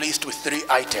at least with 3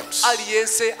 items.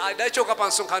 Aliyense adachoka pa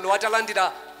msonkhano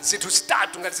atalandira zinthu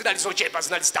zitatu ngati zidali zochepa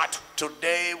zinali zitatu.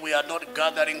 Today we are not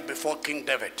gathering before King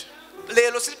David.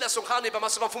 Lero sitinasonkhane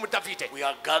pamaso pa mfumu Davide. We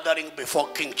are gathering before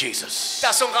King Jesus.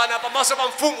 Tasonkhana pamaso pa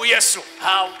mfumu Yesu.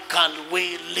 How can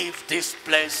we leave this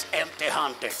place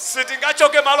empty-handed?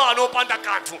 Sitingachoke malo anopanda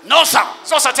kanthu. No, sir.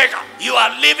 Sosateka. You are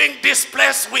leaving this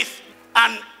place with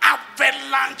an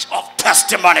avalanche of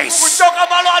testimonies. Kuchoka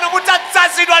malo ano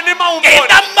mutadzazidwa ndi In maumboni.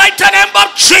 the mighty name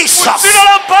of Jesus, Dzina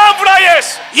la mphamvu la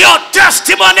Yesu. your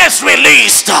testimony is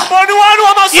released. Mboni wanu Your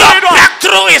wamasulidwa.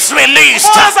 breakthrough is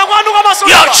released. Kuweza kwanu Your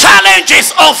kwamasulidwa. challenge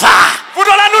is over.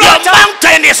 Vuto lanu Your latha.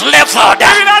 mountain is leveled.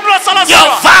 Phiri lanu Your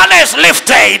lasalasidwa. valley is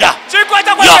lifted. Chigwa Your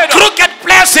chakwezedwa. crooked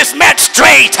place is made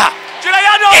straight. Njira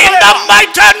yanu In the yosoledwa.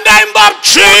 mighty name of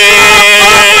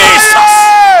Jesus.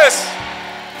 Yes.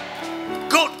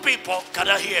 Good people, can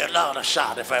I hear a louder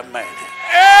shout of amen?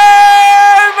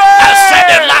 Amen. I said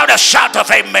a louder shout of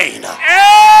amen.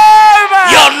 Amen.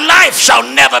 Your life shall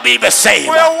never be the same.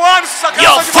 Moyo wanu sisakhaza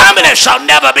Your chimodzi. family shall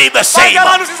never be the same. Banja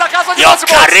lanu sisakhaza Your chimodzi.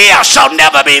 career shall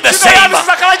never be the Ntchito same. yanu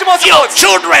sisakhala chimodzi. Your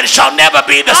children shall never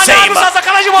be the Ana same. anu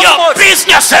sisakhala chimodzi. Your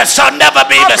businesses shall never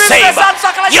be the same.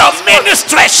 Your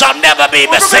ministry shall never be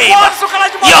the same.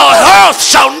 Your health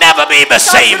shall never be the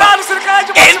same.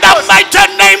 In the mighty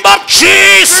name of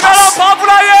Jesus. Dzina la mphamvu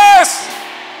la Yesu.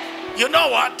 You know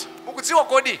what? Mukudziwa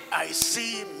kodi? I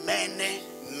see many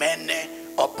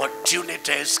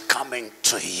opportunities coming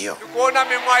to you. Kuona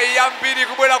mimwayi yambiri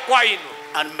kubwera kwa inu.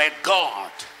 And may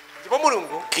God Ndipo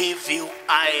Mulungu give you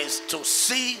eyes to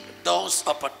see those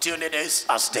opportunities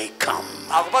as they come.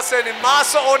 akupaseni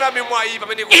maso ona mimwayi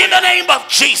pamene In the kubwera. name of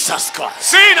Jesus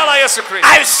Christ. Dzina la Yesu Kristu.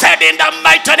 I said in the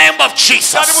mighty name of Kati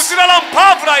Jesus. mudzina la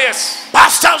mphamvu la Yesu.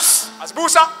 Pastors,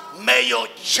 Azibusa, may your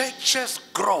churches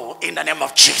grow in the name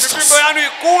of mipingo Jesus. yanu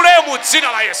ikule mu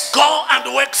dzina la Yesu. Go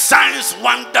and work signs,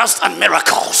 wonders, and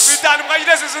miracles. Pitani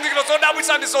mukachite zizindikiro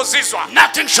zodabwitsa ndi zozizwa.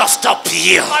 Nothing shall stop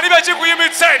you. Palibe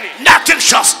chikuyimitseni. Nothing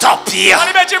shall stop you.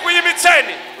 Palibe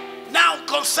chikuyimitseni. Now,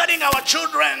 concerning our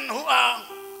children who are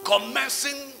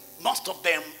commencing, most of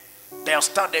them, their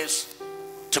studies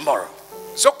tomorrow,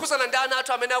 Zokhuzana ndi ana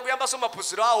athu amene akuyambanso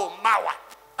maphunziro awo mawa.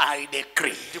 I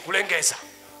decree Ndikulengeza.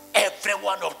 every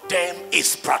one of them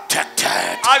is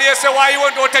protected. Aliyense wa iwo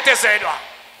ndi otetezedwa.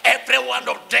 Every one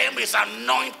of them is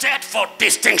anointed for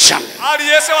distinction,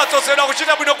 Aliyense watsozedwa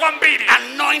kuchita bwino kwambiri.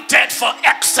 anointed for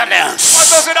excellence.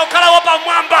 Watsozedwa kukhala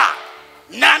wapamwamba.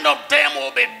 None of them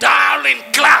will be dull in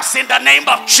class in the name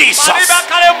of Jesus. Palibe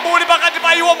akhale mbuli pakati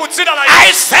pa iwo mu dzina la I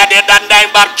Yesu. said in the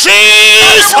name of Mu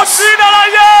Jesus. dzina la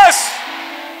Yesu.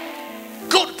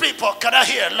 Good people, can I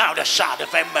hear a louder shout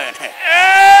of amen?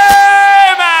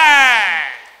 Amen.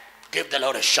 Give the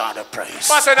Lord a shout of praise.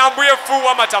 Pase na mbuye mfuwu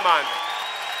wa matamando.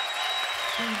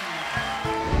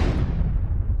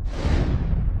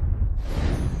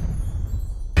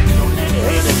 You need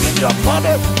healing in your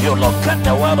body. You look at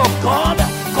the word of God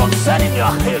concerning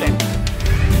your healing.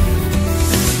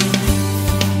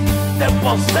 The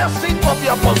possessing of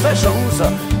your possessions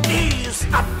is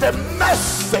at the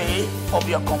mercy of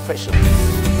your confessions.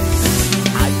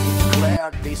 I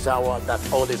declare this hour that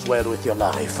all is well with your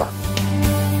life.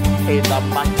 In the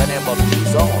mighty name of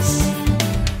Jesus.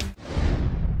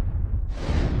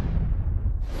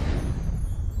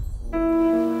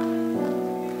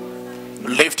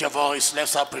 Lift your voice.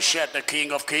 Let's appreciate the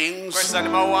King of Kings. Kwezani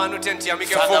mawu anu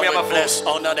tiyamike Father, mfumu ya we mafumu. bless,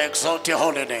 honor, and exalt your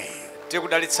holy name.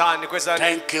 Tikudalitsani kwezani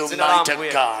Thank you, dzina la mighty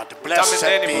Ambuye. God. Blessed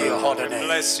Tamandeni be your Mulungu. holy We name.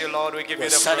 bless you, Lord. We give We you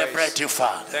the celebrate praise. you,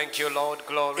 Father. Thank you, Lord.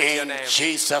 Glory to your In name.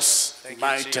 Jesus' Thank you,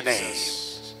 mighty name.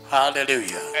 Jesus.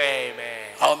 Hallelujah. Amen.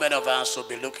 How many of us will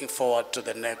be looking forward to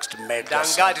the next mega Dangati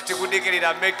service?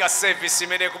 tikudikirira mega service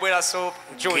imene kubweranso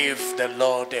Juni. Give the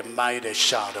Lord a mighty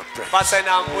shout of praise. Pasani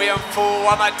Ambuye mfuwu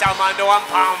wa matamando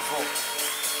wamphamvu.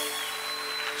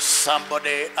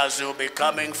 Somebody, as you'll be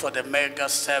coming for the mega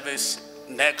service,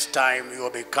 next time you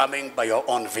will be coming by your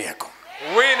own vehicle.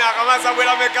 wina akamaza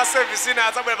bwera mega service ina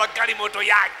azabwera pagali moto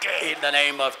yake. In the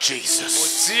name of Jesus. Mu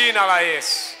dzina la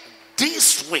Yesu.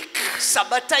 This week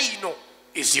Sabata ino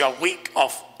is your week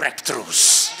of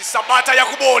breakthroughs. ndi sabata ya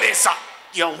kubolesa.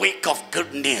 Your week of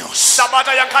good news.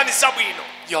 Sabata ya nkhani zabwino.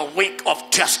 Your week of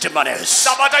testimonies.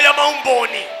 Sabata ya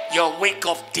maumboni. Your week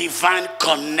of divine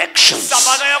connections.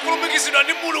 Sabata ya kulumikizidwa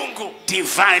ndi Mulungu.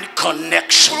 Divine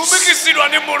connections. Kulumikizidwa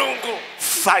ndi Mulungu.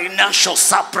 Financial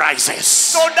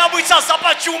surprises. Sodabwitsa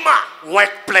zapachuma.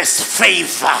 Workplace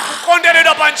favor.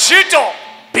 Konderedwa pa ntchito.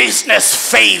 Business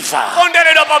favor.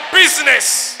 Konderedwa pa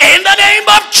business. In the name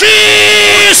of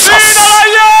Jesus. Dzina la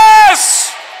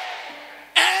Yesu.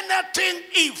 Anything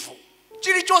evil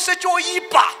Chilichonse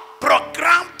choyipa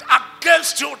programmed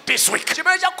against you this week,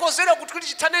 chimene chakhozera kuti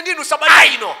chithane ndinu sabata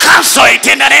ino. cancel it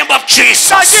in the name of Jesus.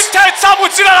 Tachithetsa mu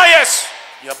dzina la Yesu.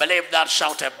 You believe that?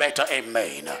 Shout a better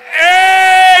amen.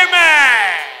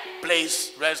 Amen.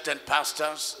 Please, resident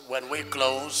pastors, when we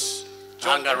close,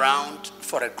 hang around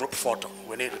for a group photo.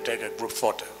 We need to take a group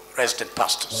photo. Resident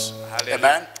pastors. Hallelujah.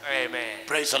 Amen. Amen.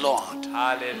 Praise the Lord.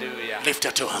 Hallelujah. Lift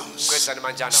your two hands. Kwezani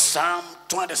manjana. Psalm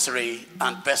 23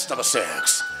 and verse number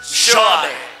 6. Surely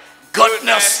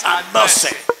goodness and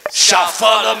mercy shall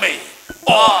follow me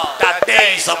all the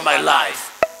days of my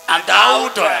life, and I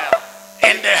will dwell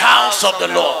in the house of the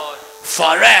Lord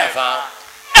forever